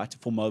this, right,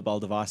 for mobile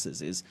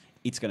devices is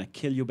it's going to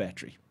kill your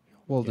battery.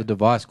 Well, the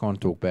device can't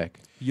talk back.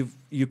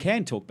 You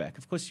can talk back.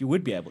 Of course,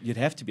 you'd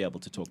have to be able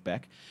to talk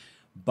back,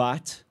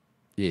 but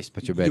Yes,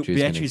 but your your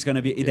battery is going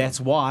to be. That's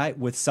why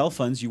with cell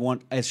phones you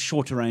want as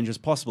short a range as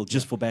possible,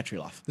 just for battery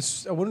life.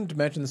 I wouldn't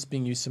imagine this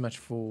being used so much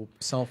for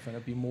cell phone.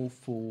 It'd be more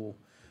for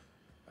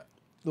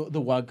the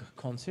WUG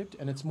concept,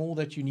 and it's more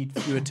that you need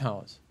fewer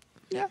towers.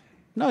 Yeah,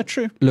 no,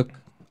 true. Look,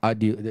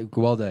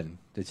 well done.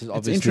 This is It's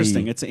obviously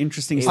interesting. It's an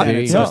interesting It's standard.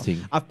 very So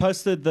interesting. I've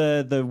posted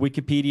the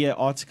Wikipedia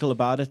article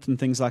about it and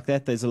things like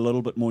that. There's a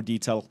little bit more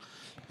detail.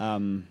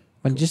 And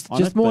on just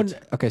it, more.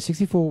 but- Okay,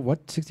 64.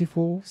 What?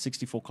 64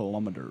 64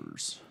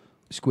 kilometers.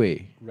 square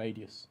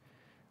Radius.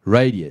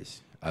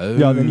 radius. Oh,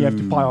 Yeah, then you have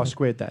to pi r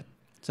squared that.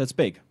 So it's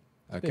big.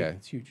 Big, Okay,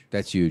 it's huge.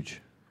 that's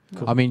huge.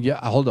 Cool. I mean, yeah.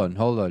 Hold on.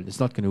 It's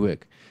not going to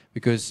work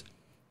because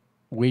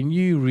when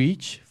you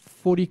reach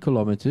 40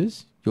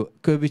 kilometers, your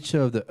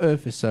curvature of the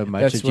Earth is so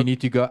much That's that you what-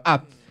 need to go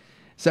up.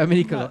 So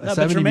many No, kilometers.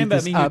 but remember, I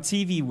meters mean, your up,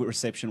 TV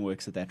reception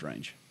works at that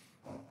range.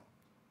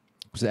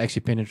 because it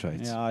actually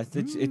penetrates. Yeah,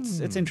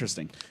 it's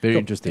interesting. Very Cool.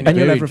 interesting. And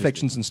you'll very have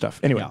reflections and stuff.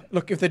 Anyway, Yeah.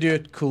 Look, if they do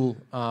it, cool.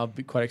 I'll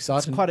be quite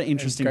excited. It's quite an and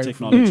interesting go for-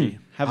 technology.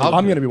 Have a I'm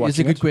look. going to be It's a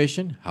watching good it.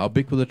 question. How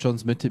big will the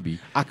transmitter be?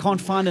 I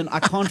can't find a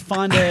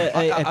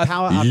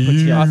power output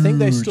here. I think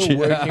they're still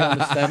working on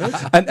the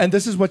standards. And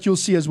this is what you'll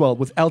see as well.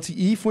 With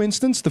LTE, for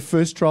instance, the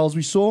first trials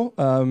we saw,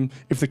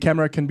 if the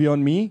camera can be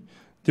on me,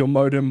 your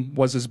modem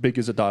was as big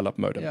as a dial-up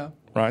modem. Yeah.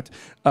 Right?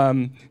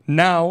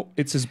 Now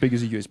it's as big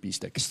as a USB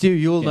stick. Stu,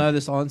 you'll know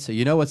this answer.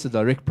 You know what's the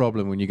direct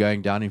problem when you're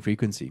going down in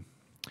frequency?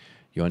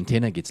 Your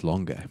antenna gets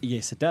longer.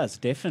 Yes, it does,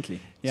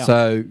 definitely. Yeah.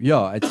 So,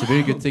 yeah, it's a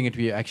very good thing if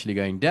you're actually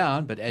going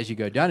down, but as you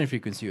go down in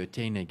frequency, your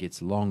antenna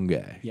gets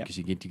longer Yeah. because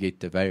you get to get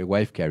the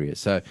wave carrier.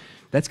 So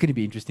that's going to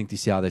be interesting to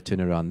see how they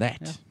turn around that.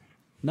 Yeah.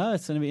 No,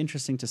 it's going to be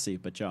interesting to see,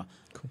 but yeah.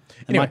 They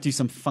Anyway. might do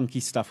some funky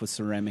stuff with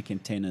ceramic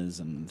antennas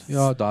and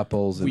Yeah,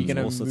 dipoles and We're going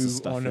to all sorts of move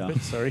stuff, on yeah. a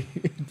bit, sorry.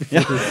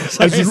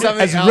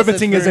 As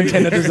riveting as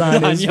antenna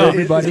design is for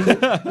everybody.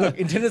 Look,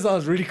 antenna design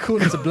is really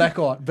cool. It's a black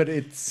art, but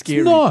it's scary.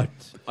 It's not.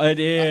 It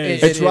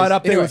is. It It's right is.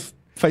 up there Anyway. with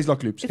Phase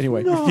lock loops.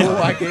 Anyway,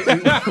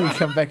 Before we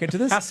come back into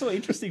this. I saw an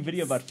interesting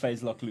video about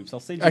phase lock loops. I'll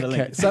send you the Okay,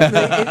 link. something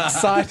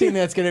exciting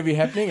that's going to be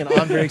happening, and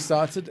I'm very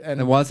excited.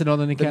 And why is it not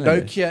on the the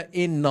calendar? Nokia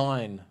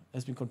N9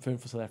 has been confirmed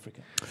for South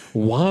Africa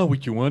Why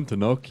would you want a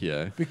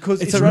Nokia?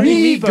 because it's it's a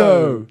running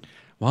Migo.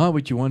 Why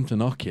would you want a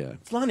Nokia?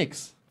 It's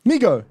Linux.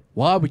 Migo.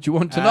 Why would you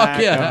want a Ah,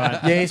 Nokia?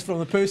 come on. Yes, from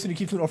the person who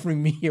keeps on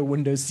offering me a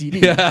Windows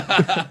CD.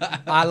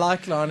 I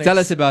like Linux. Tell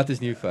us about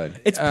this new phone.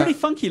 It's pretty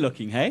funky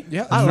looking, hey?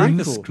 Yeah, I it's like very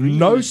the cool.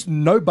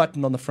 screen. No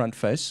button on the front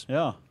face.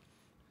 Yeah.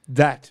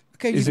 That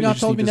Okay, is you've an not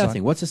told me interesting design.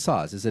 nothing. What's the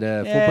size? Is it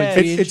a Yeah.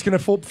 4.3 inch? It's going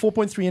to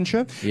 4.3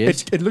 incher.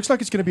 Yes. It looks like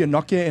it's going to be a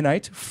Nokia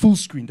N8 full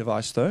screen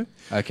device though.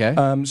 Okay.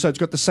 So it's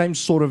got the same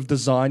sort of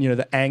design,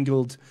 the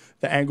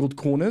angled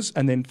corners,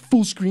 and then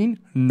full screen,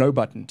 no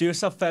button. Do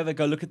yourself a favor,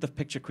 go look at the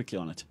picture quickly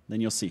on it.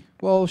 Then you'll see.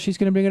 Well, she's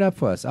going to bring it up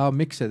for us. Our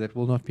mixer that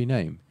will not be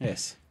named.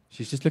 Yes.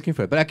 She's just looking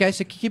for it. But okay,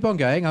 so keep on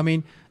going. I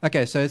mean,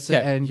 okay, so it's Yeah,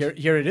 and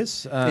here it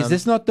is. is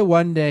this not the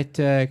one that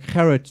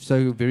Garrett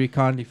so very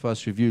kindly for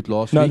us reviewed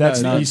last No, week?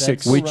 that's No, the E6.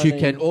 that's- Which you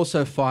running- can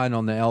also find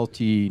on the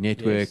LT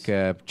network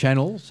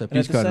channel. So And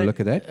please the go and same- look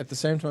at that. At the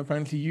same time,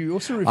 apparently, you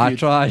also reviewed. I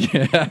tried.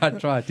 I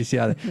tried to see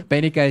how. But in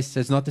any case,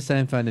 it's not the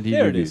same phone that he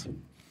There it reviewed. is.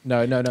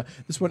 No.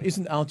 This one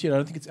isn't out yet. I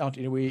don't think it's out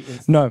anywhere in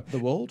No. the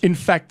world. In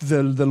fact,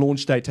 the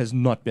launch date has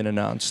not been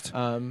announced.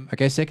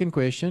 Okay, second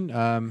question.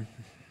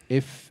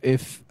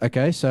 If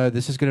okay, so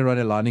this is going to run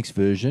a Linux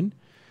version,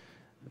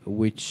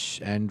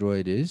 which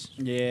Android is.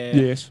 Yeah.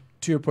 Yes.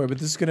 To your point, but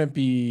this is going to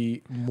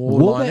be more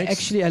Will Linux. they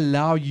actually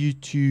allow you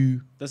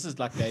to This is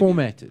like Debian.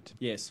 format it?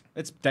 Yes.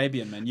 It's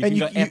Debian, man. You And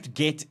can you- go apt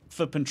get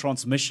flip and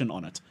transmission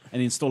on it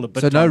and install a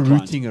bit. So no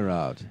routing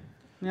around.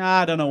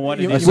 Nah, I don't know what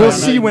it You- is. We'll I don't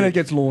see know. when it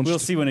gets launched. We'll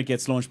see when it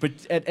gets launched. But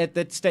at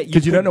that state,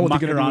 'Cause you don't know what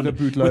could they're gonna muck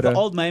do with around the With the bootloader.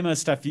 old MAMO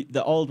stuff,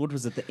 the old, what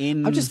was it, the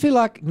N... I just feel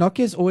like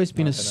Nokia's always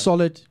been a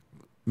solid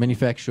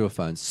manufacturer of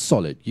phones.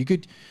 Solid. You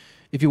could,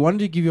 if you wanted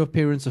to give your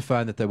parents a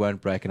phone that they won't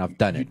break, and I've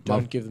done You it.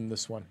 don't give them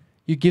this one.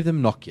 You give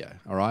them Nokia.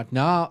 All right.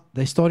 Now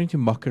they're starting to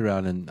muck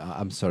around, and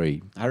I'm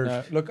sorry.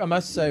 Look, I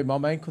must say, my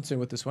main concern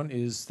with this one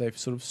is they've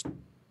sort of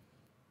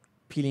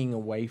peeling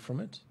away from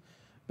it.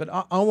 But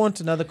I want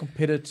another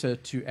competitor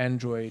to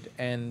Android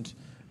and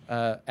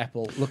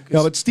Apple. Look,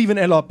 Yeah, but Stephen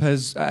Elop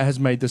has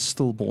made this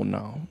stillborn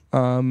now.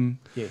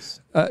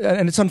 yes.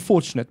 And it's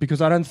unfortunate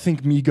because I don't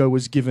think Migo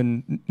was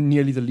given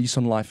nearly the lease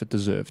on life it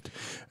deserved.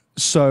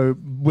 So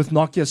with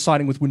Nokia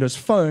siding with Windows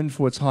Phone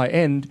for its high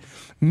end,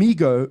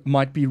 Migo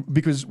might be,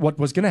 because what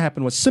was going to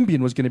happen was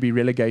Symbian was going to be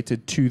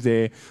relegated to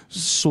their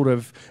sort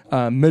of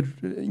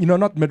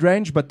not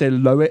mid-range, but their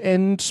lower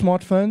end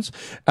smartphones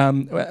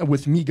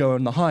with Migo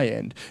on the high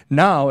end.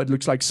 Now it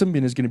looks like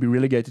Symbian is going to be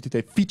relegated to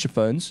their feature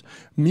phones.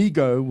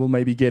 Migo will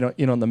maybe get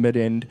in on the mid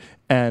end,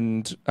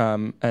 and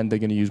they're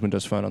going to use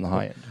Windows Phone on the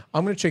high end.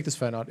 I'm going to check this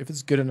phone out. If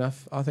it's good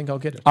enough, I think I'll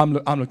get it. I'm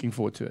looking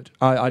forward to it.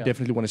 I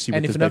definitely want to see what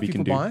And if this enough baby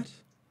people can do. buy it,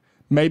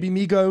 Maybe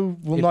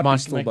Migo will It not be might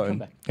still make a bone.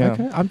 comeback. Yeah.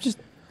 Okay. I'm just.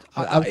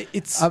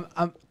 it's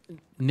I'm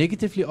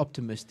negatively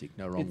optimistic.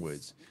 No wrong It's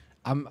words.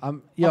 I'm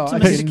yeah.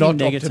 Optimistic. not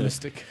negative.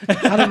 optimistic.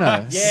 I don't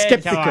know. Yeah,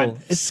 Skeptical. come on.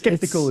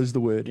 Skeptical is the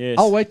word. Yes.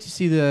 I'll wait to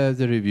see the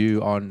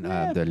review on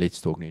the Let's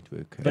Talk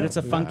Network. But it's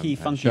a funky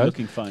show.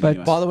 looking phone. But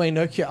anyway. By the way,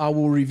 Nokia, I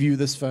will review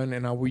this phone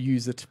and I will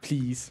use it,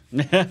 please.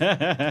 Maybe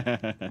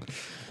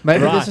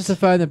Right. this is the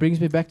phone that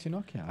brings me back to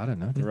Nokia. I don't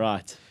know.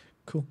 Right.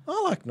 Cool.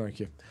 I like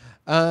Nokia.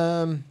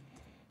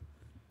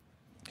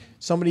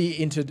 Somebody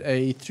entered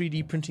a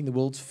 3D printing the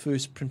world's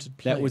first printed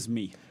plane. That was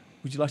me.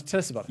 Would you like to tell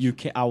us about it? You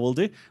can, I will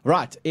do.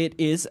 Right. It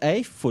is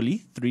a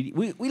fully 3D.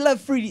 We love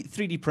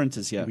 3D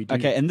printers here. We do.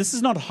 Okay. And this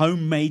is not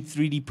homemade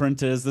 3D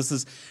printers. This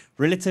is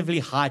relatively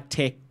high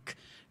tech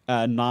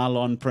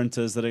nylon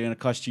printers that are going to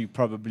cost you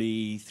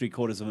probably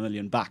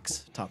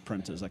 $750,000 type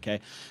printers. Okay.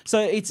 So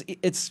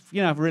it's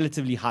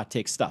relatively high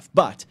tech stuff.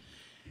 But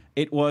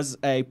it was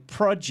a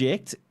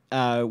project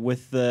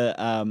with the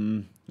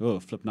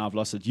now I've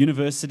lost it.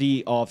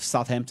 University of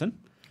Southampton.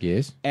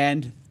 Yes.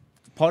 And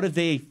part of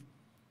this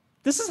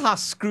is how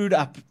screwed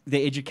up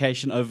their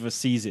education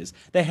overseas is.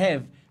 They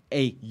have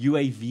a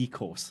UAV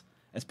course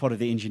as part of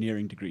their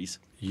engineering degrees.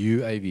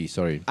 UAV,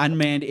 sorry.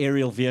 Unmanned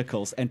aerial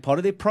vehicles. And part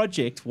of their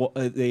project,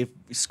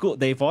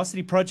 their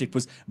varsity project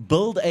was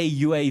build a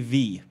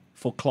UAV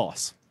for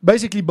class.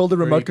 Basically, build a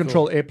remote cool.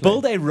 control airplane.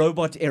 Build a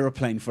robot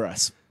aeroplane for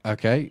us.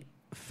 Okay.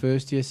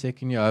 First year,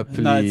 second year,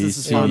 hopefully. No, this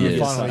is 2 final years.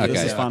 year stuff. Okay,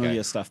 This is final okay.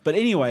 year stuff. But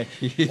anyway,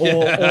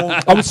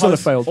 I would still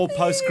have failed. Or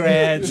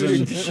postgrads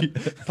and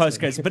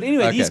postgrads. But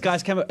anyway, Okay. these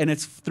guys came up and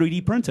it's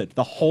 3D printed.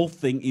 The whole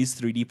thing is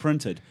 3D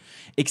printed,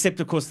 except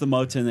of course the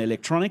motor and the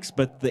electronics.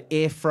 But the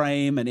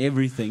airframe and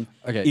everything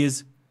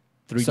is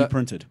 3D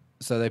printed.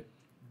 So they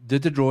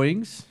did the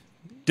drawings.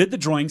 Did the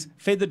drawings,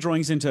 fed the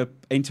drawings into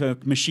a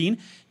machine,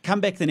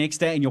 come back the next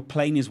day, and your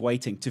plane is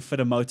waiting to fit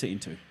a motor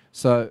into.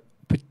 So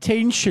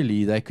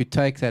potentially they could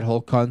take that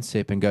whole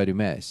concept and go to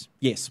mass.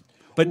 Yes.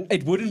 But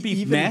it wouldn't be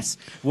Even- mass.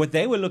 What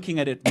they were looking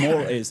at it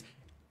more is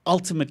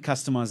ultimate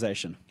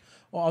customization.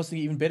 Well, I was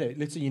thinking even better.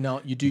 Let's say you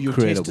do your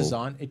Incredible. test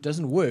design. It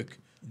doesn't work.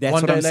 That's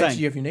one what day I'm later, saying.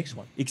 you have your next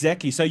one.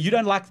 Exactly. So you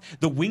don't like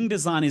the wing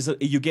design is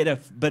you get a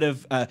bit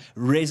of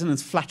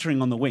resonance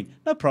fluttering on the wing.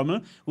 No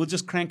problem. We'll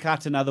just crank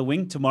out another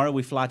wing. Tomorrow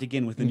we fly it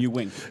again with a new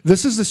wing.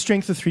 This is the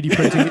strength of 3D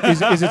printing,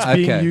 is it's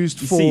being Okay.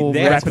 used You for see,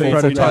 that's rapid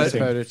for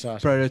prototyping.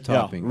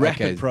 Prototyping. Yeah,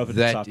 rapid okay,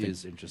 that prototyping.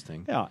 is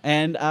interesting. Yeah.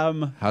 And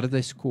How did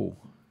they score?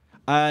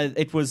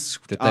 it was.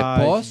 Did they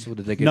pass or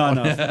did they get No, on?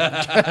 no.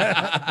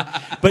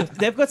 But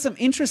they've got some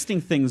interesting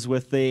things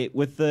with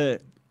the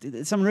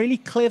some really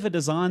clever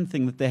design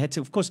thing that they had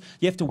to. Of course,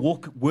 you have to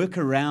work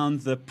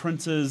around the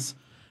printer's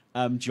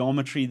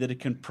geometry that it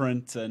can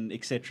print and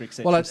etc.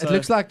 etc. Well, it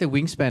looks like the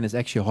wingspan is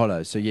actually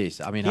hollow. So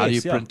yes, I mean, how do you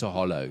Yes, yeah. print a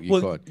hollow? You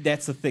well, can't.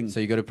 that's the thing. So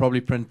you got to probably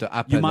print the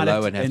up You and the might low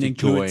have and have to then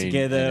glue join it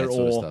together and that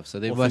sort of or stuff. So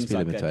there or must things be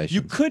like that. limitations.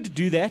 You could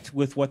do that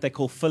with what they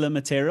call filler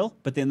material,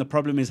 but then the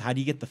problem is how do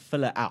you get the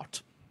filler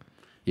out?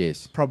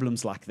 Yes.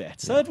 Problems like that.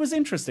 So it was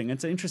interesting.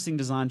 It's an interesting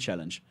design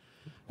challenge.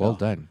 Well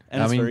done.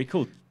 And I it's mean, very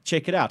cool.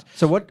 Check it out.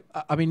 So what?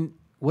 I mean,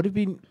 would have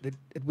been?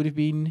 It would have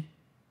been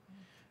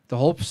the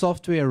whole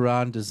software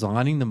around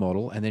designing the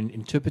model and then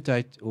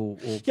interpretate or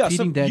Yeah,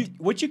 so feeding that.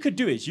 what you could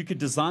do is you could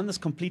design this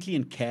completely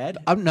in CAD.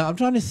 I'm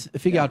trying to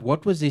figure out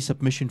what was their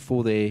submission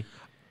for their.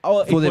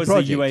 Oh, for it their was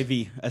project. the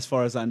UAV, as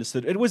far as I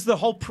understood. It was the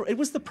whole. It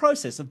was the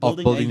process of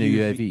building, building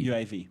a the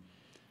UAV.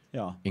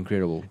 Yeah,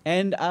 Incredible.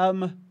 and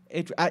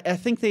I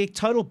think the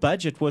total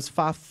budget was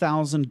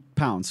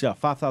 £5,000. Yeah,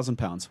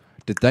 £5,000.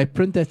 Did they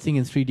print that thing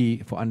in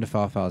 3D for under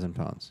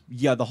 £5,000?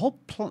 Yeah, the whole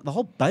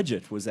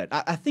budget was that.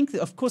 I think,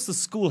 that, of course, the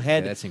school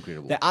had. Yeah, that's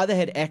incredible. They either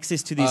had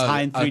access to these Oh,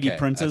 high-end 3D okay,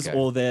 printers, okay.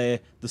 or the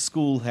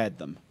school had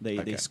them.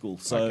 Their Okay, school.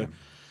 So. okay.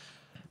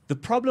 The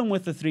problem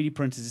with the 3D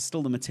printers is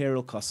still the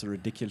material costs are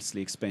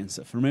ridiculously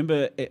expensive.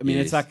 Remember, I mean,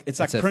 Yes. it's like It's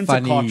a printer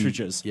funny-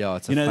 cartridges. yeah,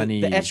 it's a you know,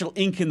 funny- The actual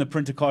ink in the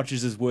printer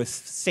cartridge is worth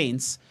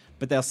cents,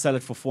 but they'll sell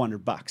it for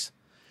 $400.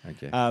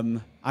 Okay.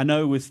 I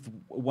know with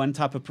one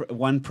type of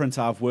one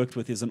printer I've worked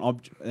with is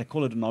they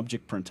call it an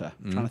object printer.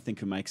 I'm trying to think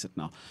who makes it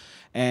now.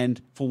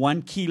 And for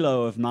 1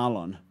 kilo of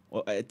nylon,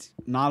 it's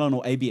nylon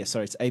or ABS,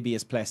 sorry, it's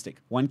ABS plastic.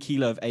 1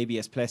 kilo of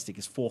ABS plastic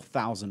is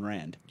 4,000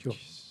 Rand. Sure.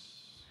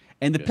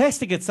 And the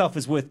plastic itself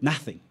is worth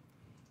nothing.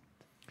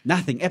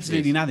 Nothing,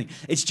 absolutely Yes. nothing.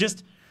 It's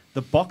just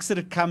the box that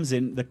it comes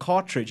in, the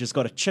cartridge has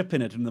got a chip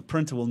in it, and the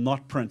printer will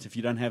not print if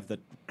you don't have the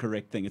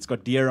correct thing. It's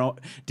got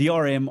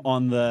DRM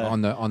on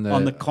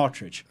the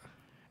cartridge,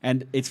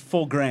 and it's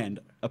 $4,000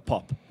 a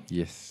pop.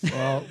 Yes.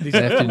 Well, these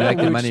They have to make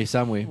we're the money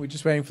somewhere. We're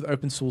just waiting for the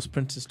open source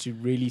printers to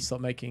really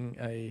start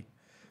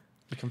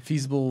become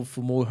feasible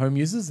for more home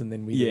users, and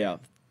then we Yeah.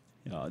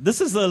 This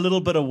is a little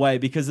bit away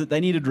because they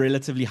needed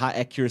relatively high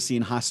accuracy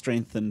and high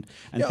strength and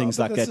things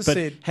like that. But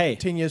hey,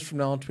 10 years from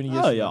now, 20 years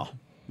oh from yeah. now.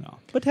 No.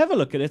 But have a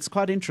look at it. It's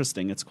quite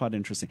interesting.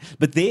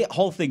 But their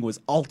whole thing was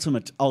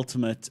ultimate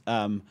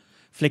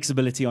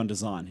flexibility on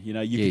design. You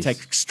know, you Yes. can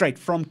take straight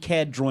from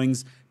CAD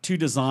drawings to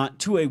design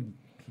to a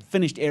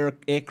finished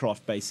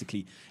aircraft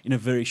basically in a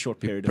very short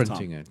period of time.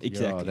 Printing it.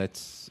 Exactly. Yeah,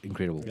 that's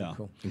incredible. Yeah.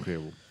 Cool.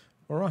 Incredible.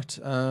 All right.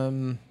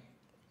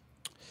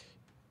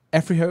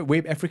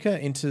 Web Africa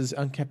enters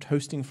uncapped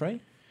hosting fray.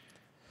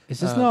 Is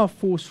this now a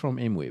force from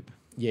MWeb?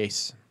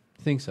 Yes.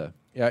 Think so.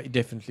 Yeah,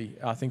 definitely.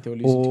 I think they were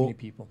losing too Or many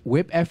people.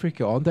 Web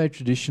Africa, aren't they a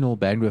traditional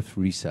bandwidth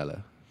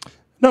reseller?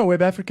 No,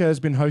 Web Africa has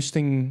been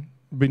hosting,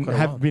 Quite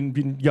a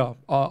while.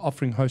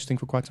 offering hosting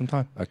for quite some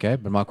time. Okay,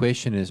 but my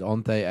question is,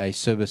 aren't they a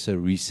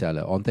servicer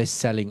reseller? Aren't they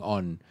selling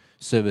on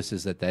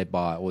services that they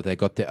buy, or they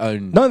got their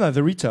own? No,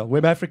 the retail.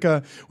 Web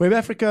Africa.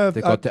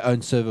 They got their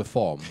own server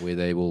farm where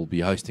they will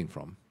be hosting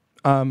from.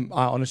 I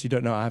honestly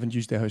don't know. I haven't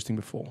used their hosting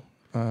before.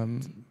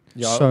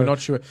 Yeah, so- we're not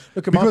sure.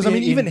 Look, it Because, might I be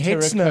mean, even in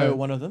Hetzner- Terraco,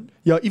 one of them.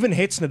 Yeah, even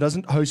Hetzner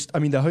doesn't host. I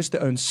mean, they host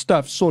their own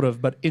stuff, sort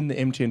of, but in the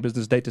MTN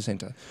business data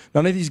center.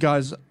 None of these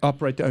guys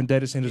operate their own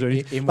data centers or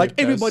anything. MWeb Like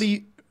does.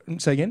 everybody.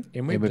 Say again.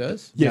 MWeb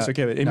does. Yes, No,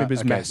 okay, but MWeb is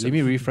okay, massive.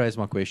 Let me rephrase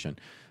my question.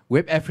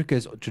 Web Africa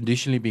has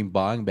traditionally been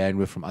buying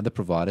bandwidth from other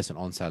providers and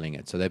on-selling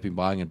it. So they've been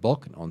buying in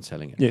bulk and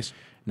on-selling it. Yes,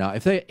 Now,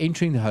 if they're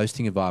entering the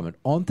hosting environment,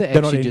 aren't they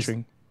they're not actually just...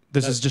 entering.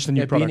 This is just a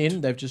new They've product. been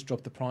in, they've just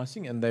dropped the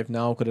pricing, and they've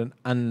now got an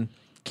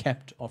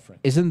uncapped offering.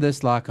 Isn't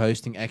this like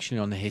hosting actually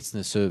on the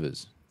Hetzner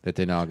servers that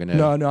they're now going to...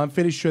 No, I'm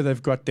fairly sure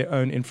they've got their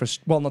own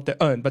infrastructure. Well, not their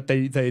own, but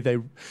they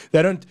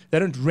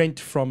don't rent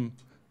from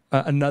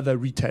another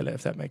retailer,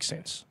 if that makes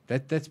sense.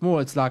 That's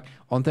more, it's like,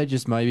 aren't they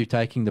just maybe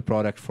taking the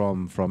product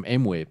from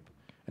MWeb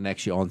and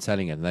actually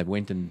on-selling it? And they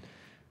went and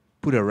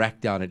put a rack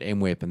down at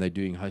MWeb and they're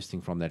doing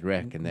hosting from that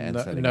rack and they're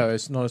on-selling No, it.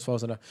 it's not as far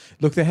as I know.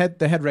 Look, they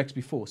had racks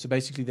before, so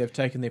basically they've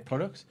taken their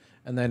products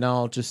and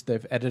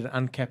they've added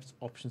uncapped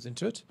options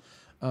into it,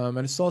 and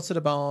it starts at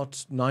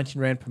about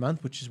 19 Rand per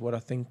month, which is what I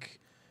think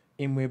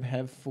MWeb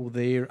have for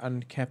their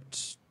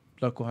uncapped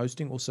local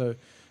hosting. Also,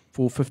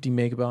 for 50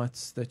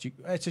 megabytes that you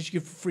actually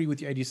get for free with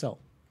your ADSL.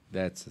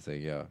 That's the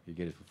thing, yeah. You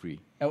get it for free.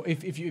 Oh,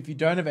 if you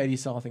don't have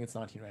ADSL, I think it's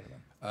 19 Rand a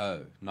month.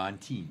 Oh,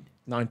 19.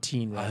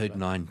 19 Rand. I heard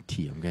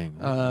 90. I'm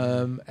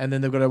going... And then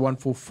they've got a one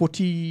for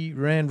 40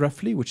 Rand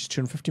roughly, which is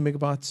 250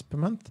 megabytes per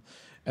month.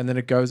 And then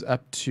it goes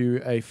up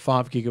to a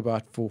 5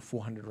 gigabyte for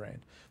 400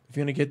 Rand. If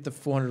you're going to get the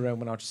 400 rand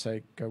one, I'll just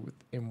say go with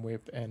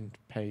MWeb and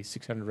pay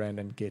 600 rand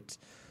and get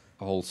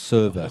A whole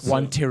server.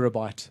 1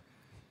 terabyte.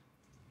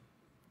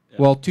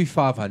 Well, 2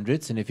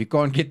 500s, and if you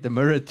can't get the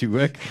mirror to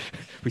work,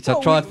 which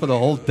I tried for the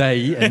whole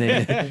day, and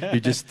then you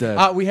just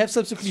We have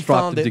subsequently stripe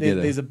found them that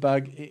together. there's a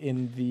bug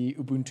in the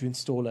Ubuntu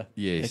installer.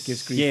 Yes. That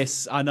gives grief.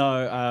 Yes, I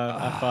know.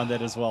 I found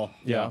that as well.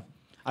 Yeah.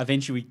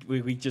 Eventually,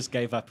 we just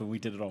gave up and we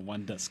did it on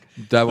one disk.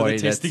 Don't for worry,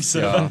 the testing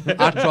that's- server.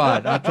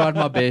 I tried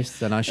my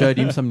best, and I showed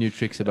him some new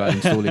tricks about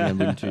installing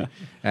Ubuntu.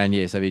 And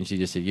yes, I eventually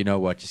just said, you know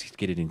what, just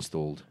get it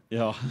installed.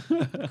 Yeah.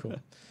 Cool.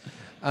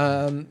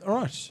 All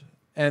right.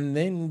 And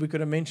then we've got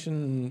to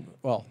mention,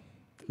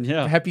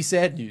 Yeah. happy,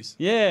 sad news.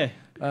 Yeah.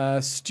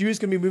 Stu is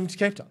going to be moving to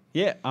Cape Town.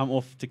 Yeah. I'm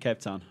off to Cape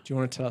Town. Do you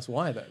want to tell us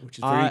why, though? Which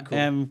is very cool.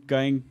 I'm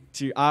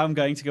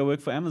going to go work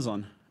for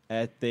Amazon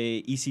at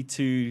the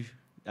EC2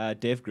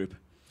 dev group.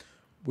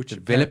 Which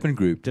Development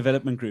group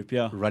Development group,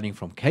 yeah. running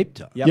from Cape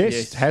Town. Yep.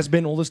 Yes, has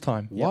been all this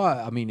time.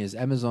 Why? I mean, is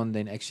Amazon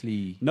then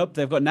actually... Nope,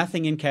 they've got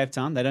nothing in Cape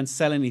Town. They don't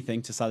sell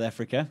anything to South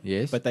Africa.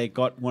 Yes. But they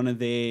got one of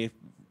their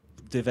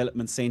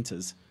development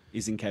centers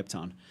is in Cape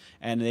Town.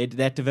 And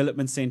that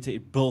development center,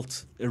 it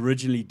built,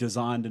 originally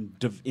designed and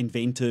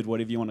invented,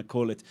 whatever you want to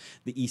call it,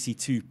 the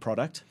EC2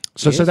 product.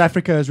 So Yes. South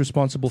Africa is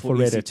responsible for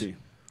Reddit. EC2.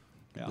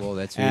 Yeah. Well,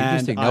 that's very And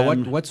interesting. Now,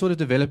 I'm- what sort of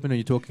development are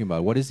you talking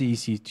about? What is the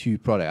EC2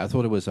 product? I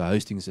thought it was a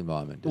hosting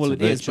environment. It's Well, a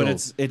it is,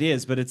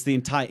 virtual- but it's the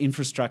entire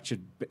infrastructure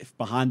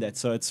behind that.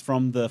 So it's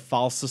from the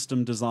file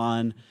system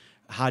design.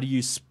 How do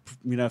you,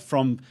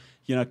 from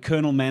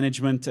kernel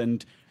management,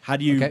 and how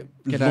do you Okay,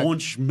 can I-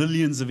 launch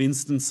millions of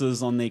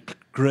instances on their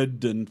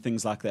grid and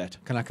things like that?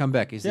 Can I come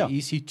back? Is Yeah. the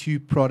EC2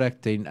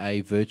 product then a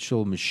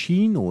virtual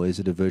machine or is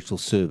it a virtual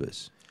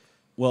service?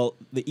 Well,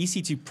 the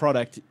EC2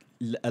 product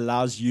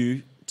allows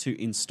you to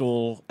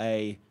install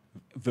a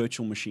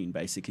virtual machine,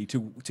 basically, to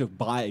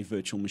buy a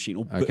virtual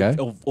machine Okay.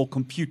 or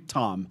compute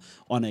time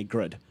on a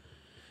grid.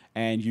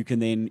 And you can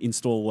then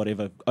install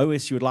whatever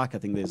OS you would like. I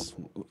think there's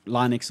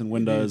Linux and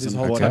Windows There's and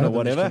a whole whatever, ton of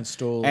them that you whatever. can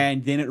install.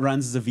 And then it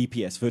runs as a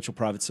VPS, virtual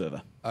private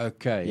server.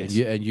 Okay. Yes.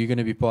 And you're going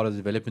to be part of the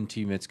development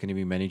team that's going to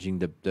be managing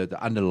the Well,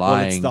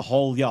 underlying... it's the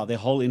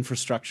whole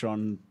infrastructure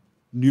on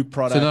new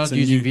products. so they're not and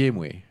using new,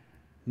 VMware?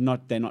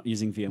 they're not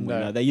using VMware. No.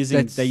 No, they're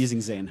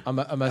using Zen. I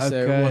must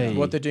say, Okay.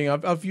 what they're doing,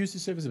 I've used the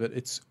service a bit.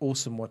 It's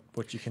awesome what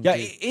you can Yeah,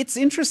 do. it's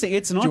interesting.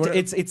 It's not. you wanna-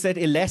 It's that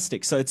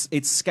elastic. So it's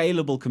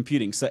scalable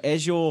computing. So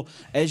as your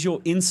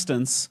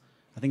instance,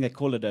 I think they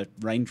call it a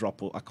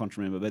raindrop, or I can't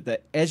remember.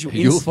 But as your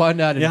You'll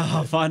find out. Yeah,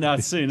 I'll find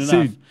out soon enough.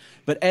 Soon.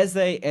 But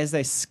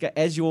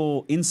as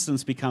your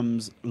instance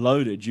becomes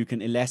loaded, you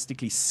can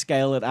elastically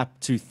scale it up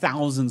to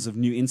thousands of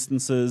new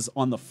instances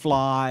on the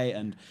fly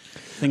and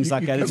things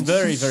like that. It's can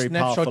very, very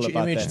snapshot powerful your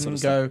about image that and sort of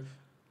stuff. go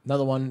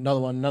another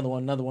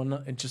one,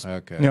 and just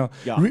Okay. Yeah.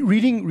 Yeah.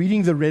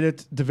 Reading the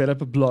Reddit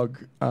developer blog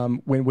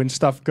when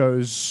stuff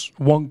goes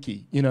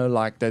wonky,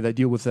 like they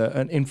deal with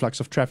an influx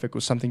of traffic or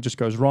something just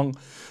goes wrong.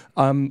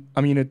 I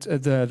mean,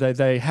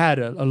 they had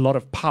a lot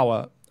of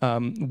power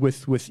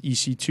with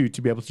EC2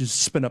 to be able to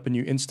just spin up a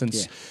new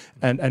instance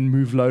and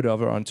move load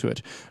over onto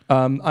it.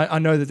 I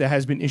know that there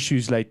has been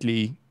issues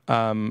lately.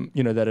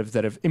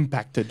 That have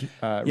impacted.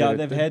 Reddit,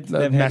 they've had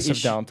massive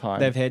downtime.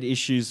 They've had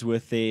issues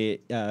with their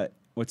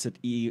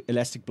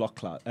Elastic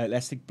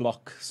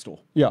Block Store.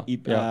 Yeah,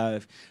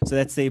 So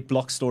that's their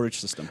block storage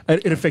system.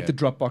 It affected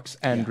Dropbox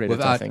and Reddit, I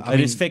Without- think. I mean-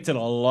 It affected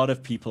a lot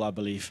of people, I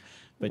believe.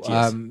 But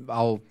yes,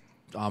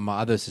 My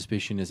other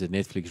suspicion is that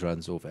Netflix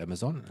runs off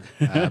Amazon,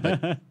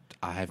 but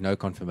I have no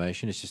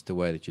confirmation. It's just the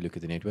way that you look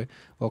at the network.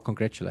 Well,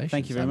 congratulations.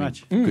 Thank you very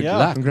much. Good Yeah.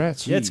 luck.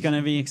 Congrats. yeah, it's going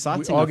to be we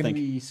exciting. are I going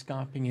to think be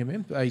Skyping him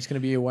in. He's going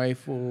to be away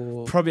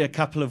for... probably a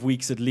couple of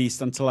weeks at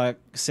least until I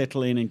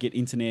settle in and get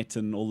internet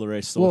and all the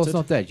rest Well, sorted. it's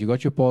not that. You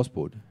got your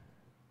passport.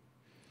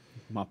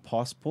 My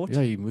passport.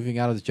 Yeah, you're moving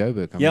out of the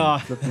Joburg. I mean,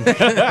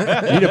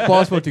 Yeah. you need a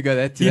passport to go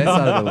that side of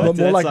the More world.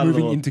 That's like out of the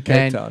moving world. into Cape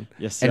And- Town.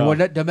 Yes. And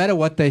yeah. no matter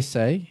what they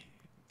say,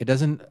 it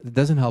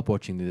doesn't help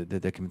watching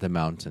the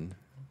mountain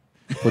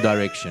for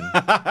direction.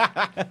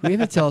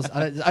 Whoever tells,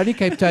 only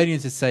Cape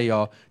Townians that say,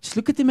 just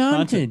look at the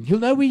mountain. You'll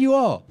know where you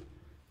are.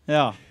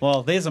 Yeah.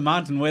 Well, there's a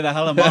mountain. Where the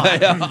hell am I?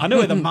 I know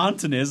where the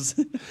mountain is.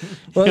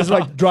 Well, it's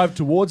like drive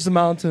towards the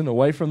mountain,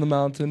 away from the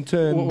mountain,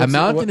 turn. A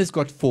mountain has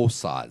got 4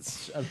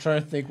 sides. I'm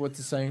trying to think what's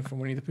the saying from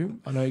Winnie the Pooh.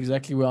 I know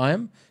exactly where I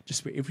am.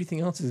 Just where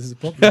everything else is a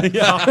problem.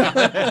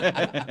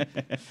 Yeah.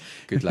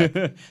 Good luck.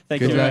 Thank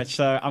Good you very luck. much.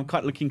 So I'm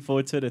quite looking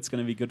forward to it. It's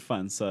going to be good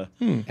fun. So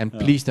And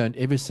please don't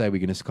ever say we're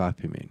going to Skype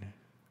him in.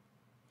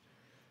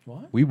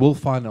 What? We will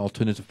find an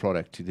alternative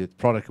product to the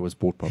product that was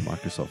bought by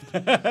Microsoft.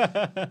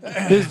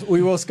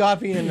 We will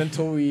Skype in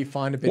until we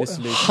find a better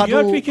solution. You know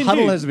Huddle, what we can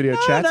Huddle do? has video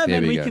chat. No, There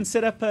man, we we go. can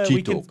set up a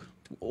Cheat talk.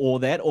 or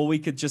we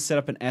could just set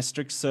up an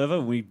asterisk server.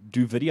 And we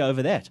do video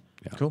over that.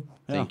 Yeah. Cool.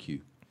 Thank you.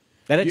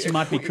 That actually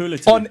might be cooler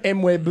too. On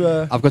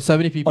MWeb. I've got so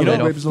many people On that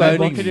the are web's maybe,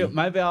 phoning we me. could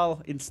maybe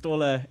I'll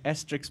install a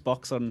asterisk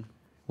box on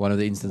One of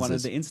the instances. one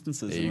of the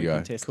instances There and you we go.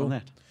 can test Cool. on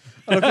that.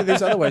 Oh, look,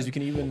 there's other ways. We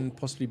can even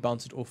possibly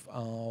bounce it off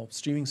our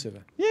streaming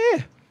server.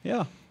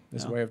 Yeah.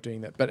 There's a way of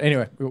doing that. But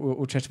anyway,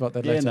 we'll chat about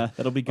that Yeah, later. no,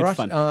 that'll be good All right,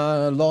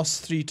 fun.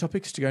 last 3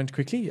 topics to go into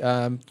quickly.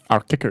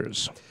 Our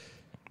kickers.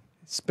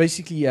 It's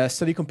basically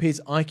study compares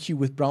IQ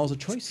with browser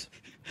choice.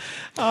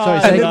 Oh,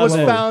 And it I was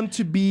love found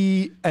to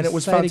be, Say it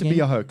a again.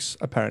 hoax.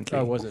 Apparently,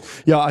 Oh, was it?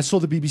 Yeah, I saw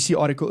the BBC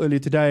article earlier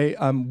today.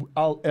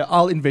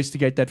 I'll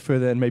investigate that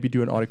further and maybe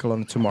do an article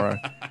on it tomorrow.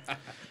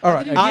 All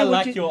right. I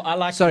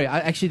like Sorry, I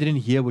actually didn't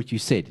hear what you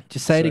said.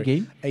 Just say it Sorry.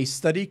 again. A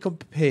study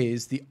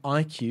compares the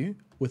IQ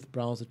with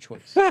browser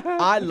choice.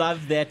 I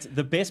love that.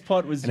 The best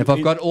part was And if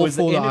I've got all was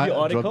the 4 end of your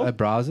article.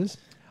 browsers,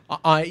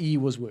 IE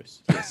was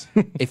worse. Yes.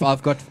 if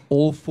I've got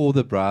all 4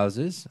 the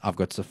browsers, I've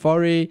got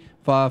Safari,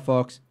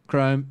 Firefox,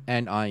 Chrome,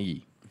 and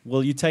IE.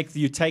 Well, you take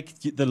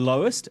the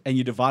lowest and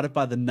you divide it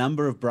by the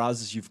number of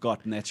browsers you've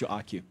got, and that's your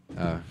IQ.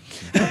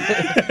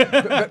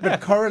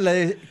 but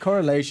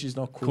correlation is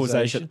not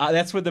causation.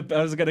 That's what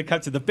I was going to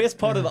come to. The best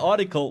part of the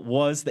article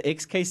was the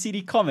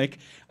XKCD comic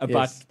about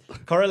Yes.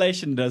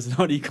 correlation does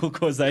not equal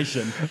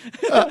causation.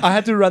 I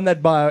had to run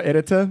that by our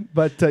editor,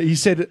 but he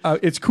said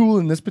it's cool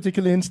in this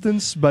particular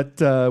instance, but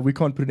we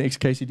can't put an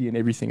XKCD in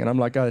everything. And I'm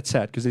like, oh, that's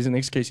sad because there's an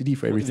XKCD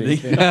for everything.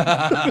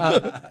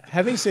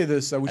 Having said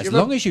this, As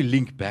long as you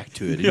link back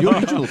to it in your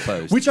original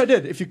post. Which I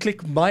did. If you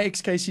click my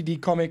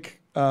XKCD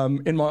comic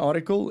in my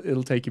article,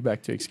 it'll take you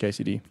back to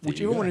XKCD.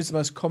 whichever one is the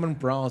most common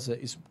browser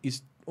is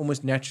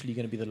almost naturally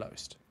going to be the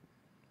lowest.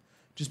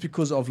 Just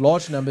because of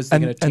large numbers, they're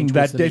going to And tend that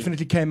towards the mean.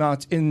 definitely came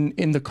out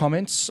in the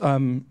comments,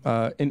 in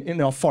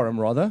our forum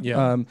rather.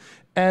 Yeah.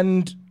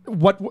 And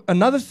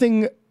another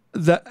thing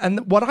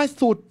what I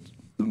thought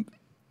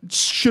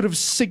should have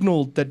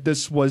signaled that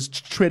this was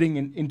treading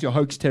into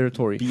hoax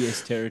territory.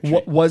 BS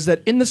territory. Was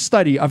that in the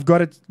study, I've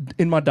got it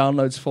in my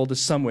downloads folder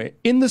somewhere.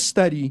 In the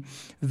study,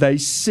 they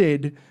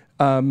said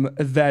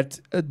that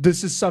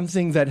this is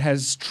something that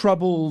has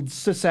troubled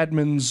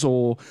sysadmins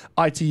or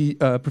IT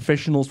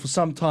professionals for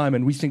some time,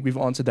 and we think we've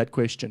answered that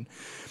question.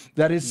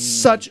 That is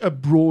such a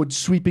broad,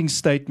 sweeping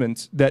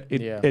statement that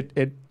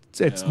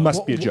it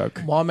must be a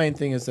joke. My main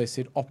thing is they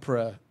said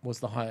Opera was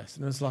the highest,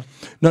 and it was like,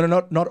 No,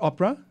 not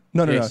Opera.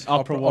 No. Yes.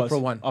 Opera Opera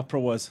Opera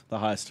won. was the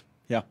highest.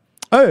 Yeah.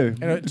 Oh,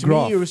 and to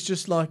graph. me, it was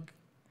just like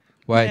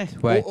Wait.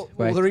 all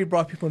the really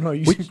bright people know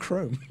using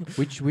Chrome.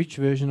 Which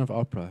version of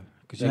Opera?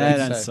 Because They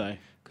don't say.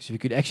 if you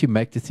could actually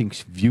make the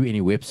things view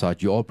any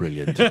website, you are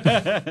brilliant.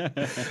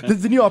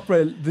 the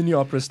new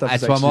Opera stuff.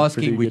 That's is why I'm actually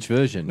asking pretty which good.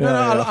 version. No,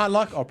 Yeah. I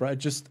like Opera.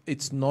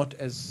 It's not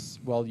as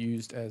well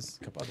used as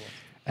a couple other ones.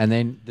 And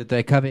then did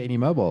they cover any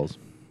mobiles?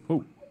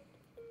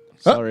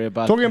 Sorry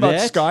about Talking about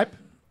that. Skype.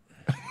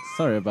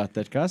 Sorry about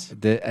that, guys.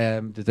 Did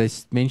they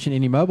mention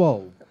any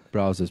mobile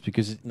browsers?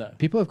 Because No.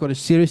 people have got to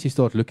seriously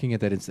start looking at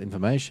that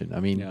information.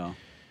 I mean, Yeah.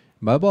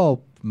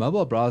 mobile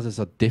browsers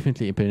are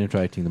definitely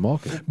penetrating the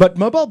market. But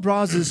mobile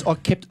browsers are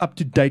kept up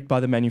to date by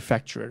the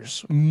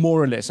manufacturers,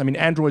 more or less. I mean,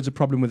 Android's a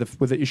problem with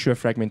the issue of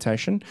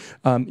fragmentation.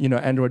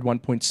 Android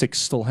 1.6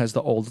 still has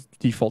the old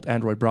default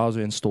Android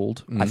browser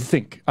installed. I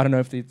think. I don't know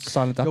if the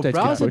silent Your updates get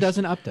browser pushed.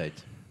 doesn't update.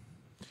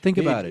 Think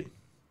about it.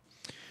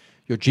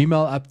 Your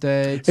Gmail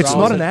updates. It's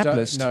not an Browser app don't-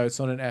 list. No, it's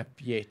not an app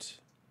yet.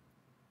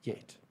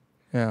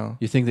 Yeah.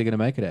 You think they're going to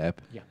make it an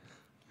app? Yeah.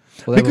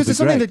 Well, that Because would it's be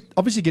something great. that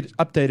obviously gets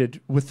updated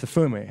with the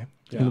firmware.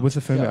 Yeah. With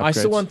the firmware I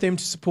still upgrades. want them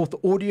to support the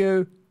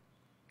audio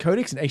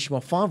codecs in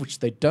HTML5, which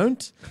they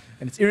don't.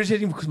 And it's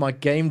irritating because my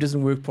game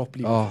doesn't work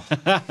properly. Oh,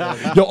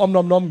 Your Om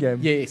Nom Nom game.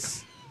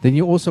 Yes. then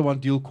you also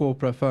want dual core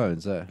pro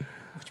phones. What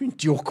do you mean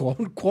dual core?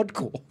 I want quad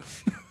core.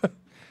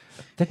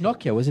 That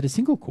Nokia, was it a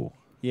single core?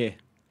 Yeah.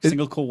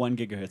 Single core 1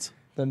 gigahertz.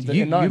 Then the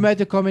You N9. made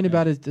the comment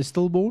about a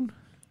stillborn?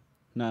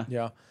 No.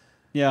 Yeah.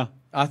 Yeah.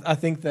 I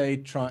think they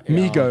try.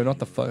 Migo, not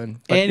the phone.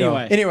 But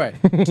Anyway, Anyway,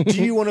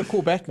 do you want to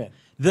call Batman?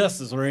 this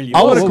is really.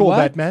 I want to Oh, call what?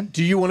 Batman.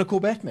 Do you want to call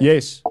Batman?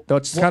 Yes.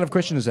 What kind of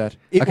question is that?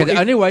 Okay, the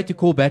only way to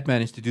call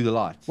Batman is to do the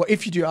lights. Well,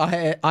 if you do,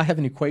 I have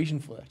an equation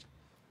for that.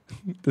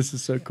 This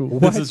is so cool.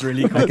 This is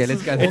really cool. Okay,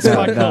 let's go. It's there.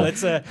 quite cool.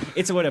 It's a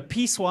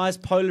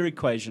piecewise polar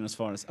equation as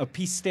far as a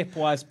piece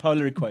stepwise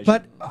polar equation.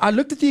 But I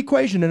looked at the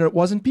equation and it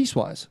wasn't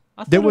piecewise.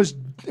 I thought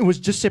It was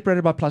just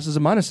separated by pluses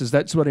and minuses.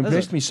 That's what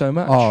impressed it? me so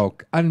much. Oh,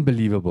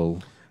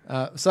 unbelievable.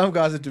 Some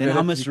guys have then I developed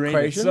the misread it.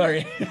 equation.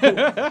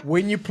 Sorry.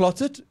 When you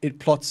plot it, it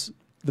plots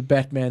the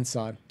Batman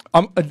side.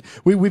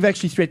 We've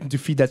actually threatened to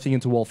feed that thing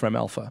into Wolfram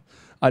Alpha.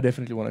 I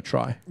definitely want to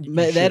try.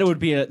 That would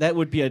be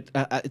a.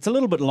 It's a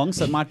little bit long,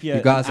 so it might be a.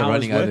 You guys an are hour's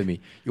running work. over me.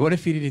 You want to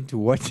feed it into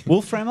what?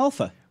 Wolfram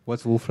Alpha.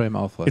 What's Wolfram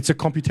Alpha? It's a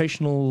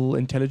computational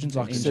intelligence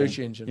Like a engine. search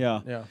engine.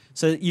 Yeah.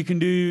 So you can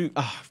do.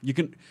 You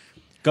can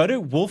go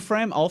to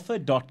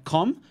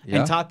wolframalpha.com Yeah.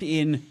 and type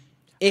in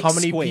X How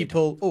many squared.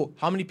 people? Oh,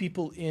 how many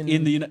people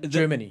in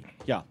Germany?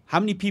 Yeah. How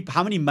many people?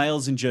 How many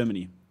males in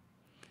Germany?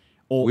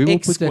 Or we will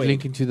X put that squared.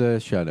 link into the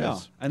show Yeah,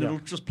 notes. and it'll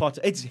just plot.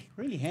 It's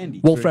really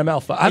handy. Wolfram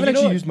Alpha. I haven't And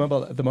you know actually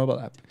what? used the mobile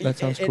app. That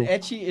sounds cool. It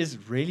actually is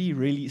really,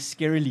 really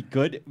scarily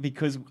good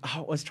because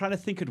I was trying to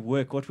think at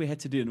work what we had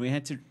to do, and we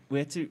had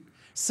to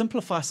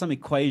simplify some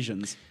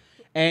equations,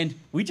 and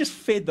we just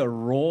fed the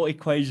raw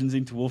equations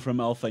into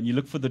Wolfram Alpha, and you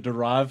look for the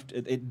derived.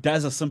 It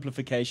does a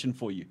simplification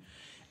for you.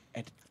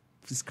 And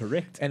is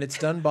correct. And it's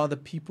done by the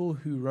people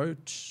who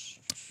wrote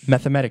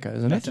Mathematica,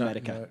 isn't it?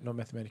 Mathematica. No, not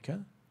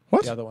Mathematica.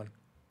 What? The other one.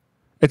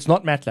 It's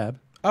not MATLAB.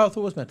 Oh, I thought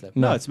it was MATLAB.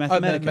 No, it's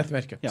Mathematica.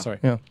 Mathematica. Yeah. Sorry.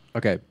 Yeah.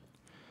 Okay.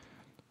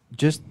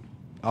 Just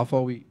how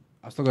far we?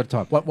 I still got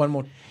time. One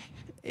more.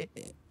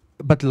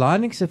 But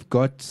Linux have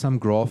got some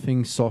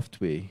graphing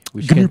software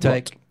which GNU can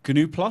plot. take.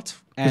 GNU plot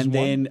and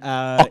then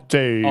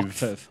Octave.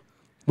 Octave.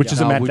 Which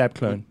is a Now, MATLAB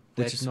clone.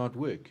 Would that not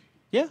work?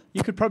 Yeah,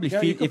 you could probably Yeah,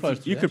 feed. you could If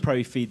post you that. could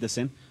probably feed this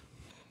in.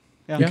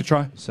 Yeah. You could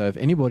try. So if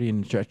anybody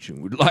in the chat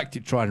room would like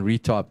to try and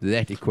retype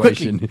that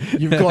equation,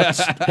 You've got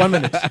 1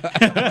 minute.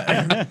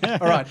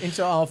 All right,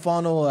 into our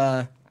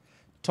final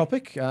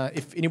topic.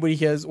 If anybody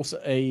here is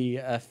also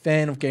a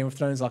fan of Game of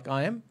Thrones like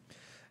I am,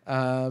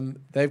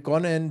 they've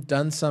gone and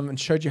done some and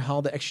showed you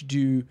how they actually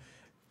do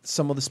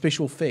some of the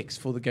special effects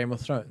for the Game of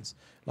Thrones,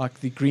 like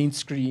the green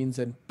screens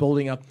and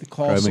building up the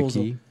castles.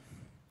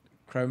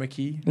 Chroma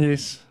key.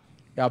 Yes.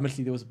 Yeah,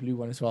 admittedly there was a blue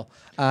one as well.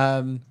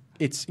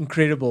 It's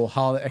incredible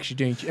how they're actually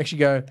doing. You actually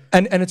go,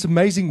 And it's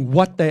amazing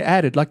what they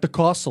added. Like the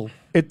castle,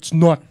 it's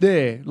not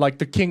there. Like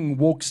the king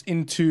walks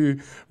into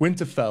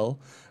Winterfell.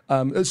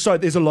 So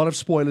there's a lot of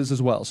spoilers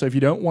as well. So if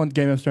you don't want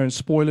Game of Thrones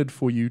spoiled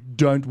for you,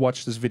 don't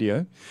watch this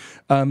video.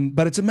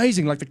 But it's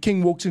amazing. Like the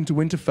king walks into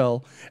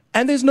Winterfell,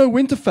 and there's no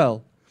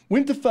Winterfell.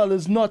 Winterfell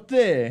is not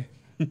there.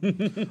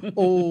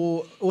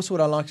 or also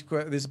what I like to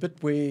grow, there's a bit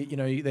where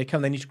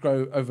they need to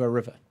grow over a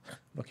river.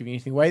 Not giving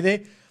anything away there,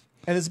 and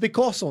there's a big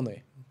castle on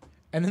there,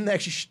 and then they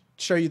actually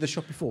show you the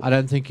shot before. I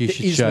don't think you There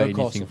should is show no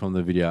anything castle. from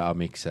the video. Our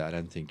mixer. I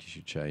don't think you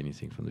should show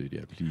anything from the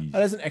video, please. That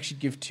doesn't actually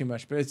give too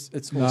much, but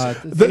it's No,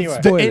 awesome. it's- Anyway,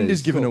 The Spoilers. end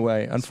is given Cool.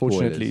 away,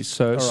 unfortunately.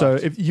 Spoilers. So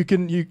Alright. if you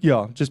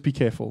just be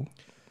careful.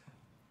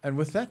 and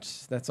with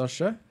that, that's our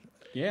show.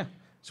 Yeah.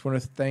 Just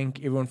want to thank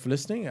everyone for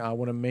listening. I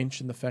want to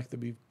mention the fact that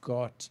we've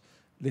got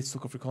Let's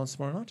Talk Afrikaans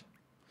tomorrow night.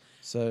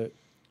 So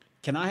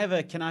Can I have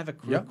a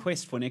Yeah.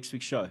 request for next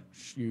week's show?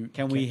 you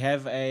Can we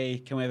have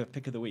a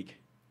pick of the week?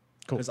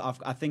 Cool. Because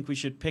I think we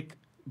should pick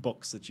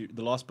books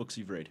the last books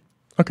you've read.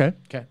 Okay.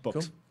 Okay,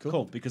 Books.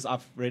 Cool. Because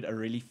I've read a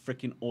really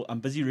freaking. I'm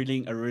busy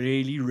reading a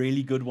really,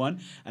 really good one,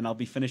 and I'll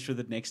be finished with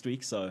it next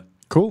week. So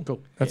Cool.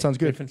 Cool. That Yeah, sounds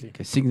good. Definitely.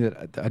 Okay, seeing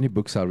that the only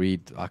books I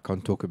read I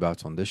can't talk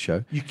about on this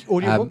show.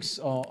 Audiobooks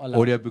are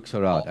allowed. Audiobooks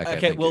are out. okay,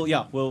 thank well, you.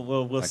 yeah,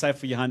 we'll say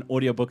for Johan,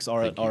 audiobooks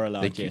are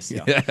allowed. Thank you. Yes,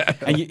 yeah,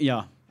 and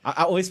yeah.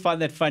 I always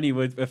find that funny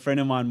with a friend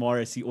of mine,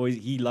 Morris.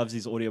 He loves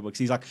his audiobooks.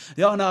 He's like,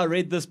 "Yeah, no, I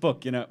read this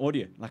book,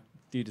 audio." Like,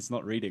 dude, it's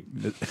not reading.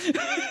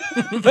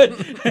 But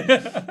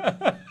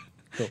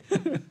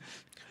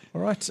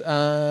All right.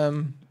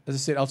 As I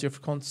said, LT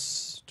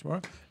Afrikaans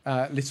tomorrow.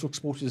 Let's Talk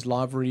Sport is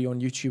live already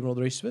on YouTube and all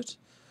the rest of it.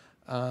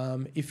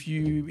 If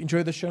you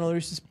enjoy the show and all the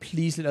rest of it,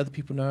 please let other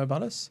people know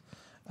about us.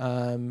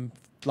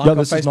 Like our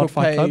this is not Facebook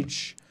Fight Club.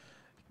 page.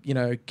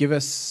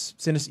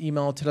 Send us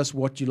email, tell us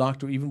what you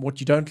liked or even what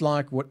you don't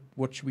like. What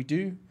should we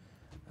do?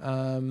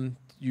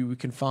 You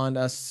can find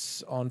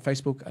us on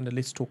Facebook under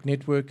Let's Talk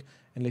Network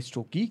and Let's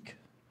Talk Geek.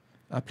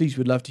 Please,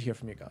 we'd love to hear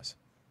from you guys.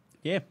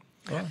 yeah,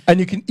 And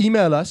you can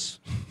email us.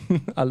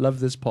 I love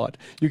this part.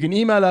 You can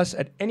email us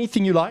at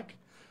anything you like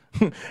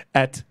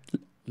at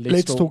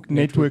let's talk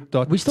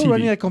network.tv. We're still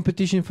running a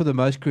competition for the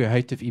most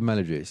creative email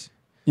address.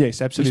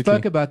 Yes, We absolutely.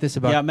 spoke about this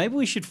about yeah. Maybe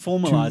we should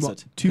formalize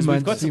it. 2 'Cause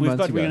months We're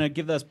ago.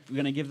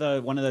 gonna give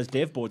one of those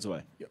dev boards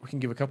away. Yeah, we can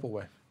give a couple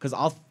away. Because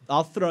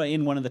I'll throw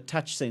in one of the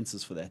touch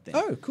sensors for that then.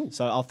 Oh, cool.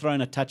 So I'll throw in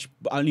a touch,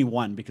 only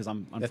one because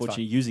I'm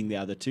unfortunately using the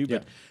other two.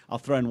 But Yeah. I'll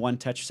throw in one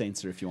touch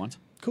sensor if you want.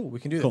 Cool, we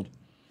can do Cool. that.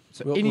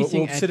 So We'll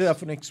anything set it up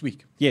for next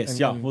week. Yes, And-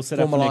 yeah, and we'll set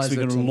up for next formalize week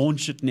it and and-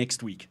 launch it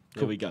next week.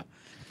 There Cool. we go.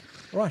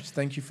 All right.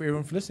 Thank you for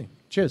everyone for listening.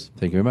 Cheers.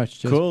 Thank you very much.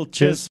 Cheers. Cool.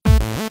 Cheers.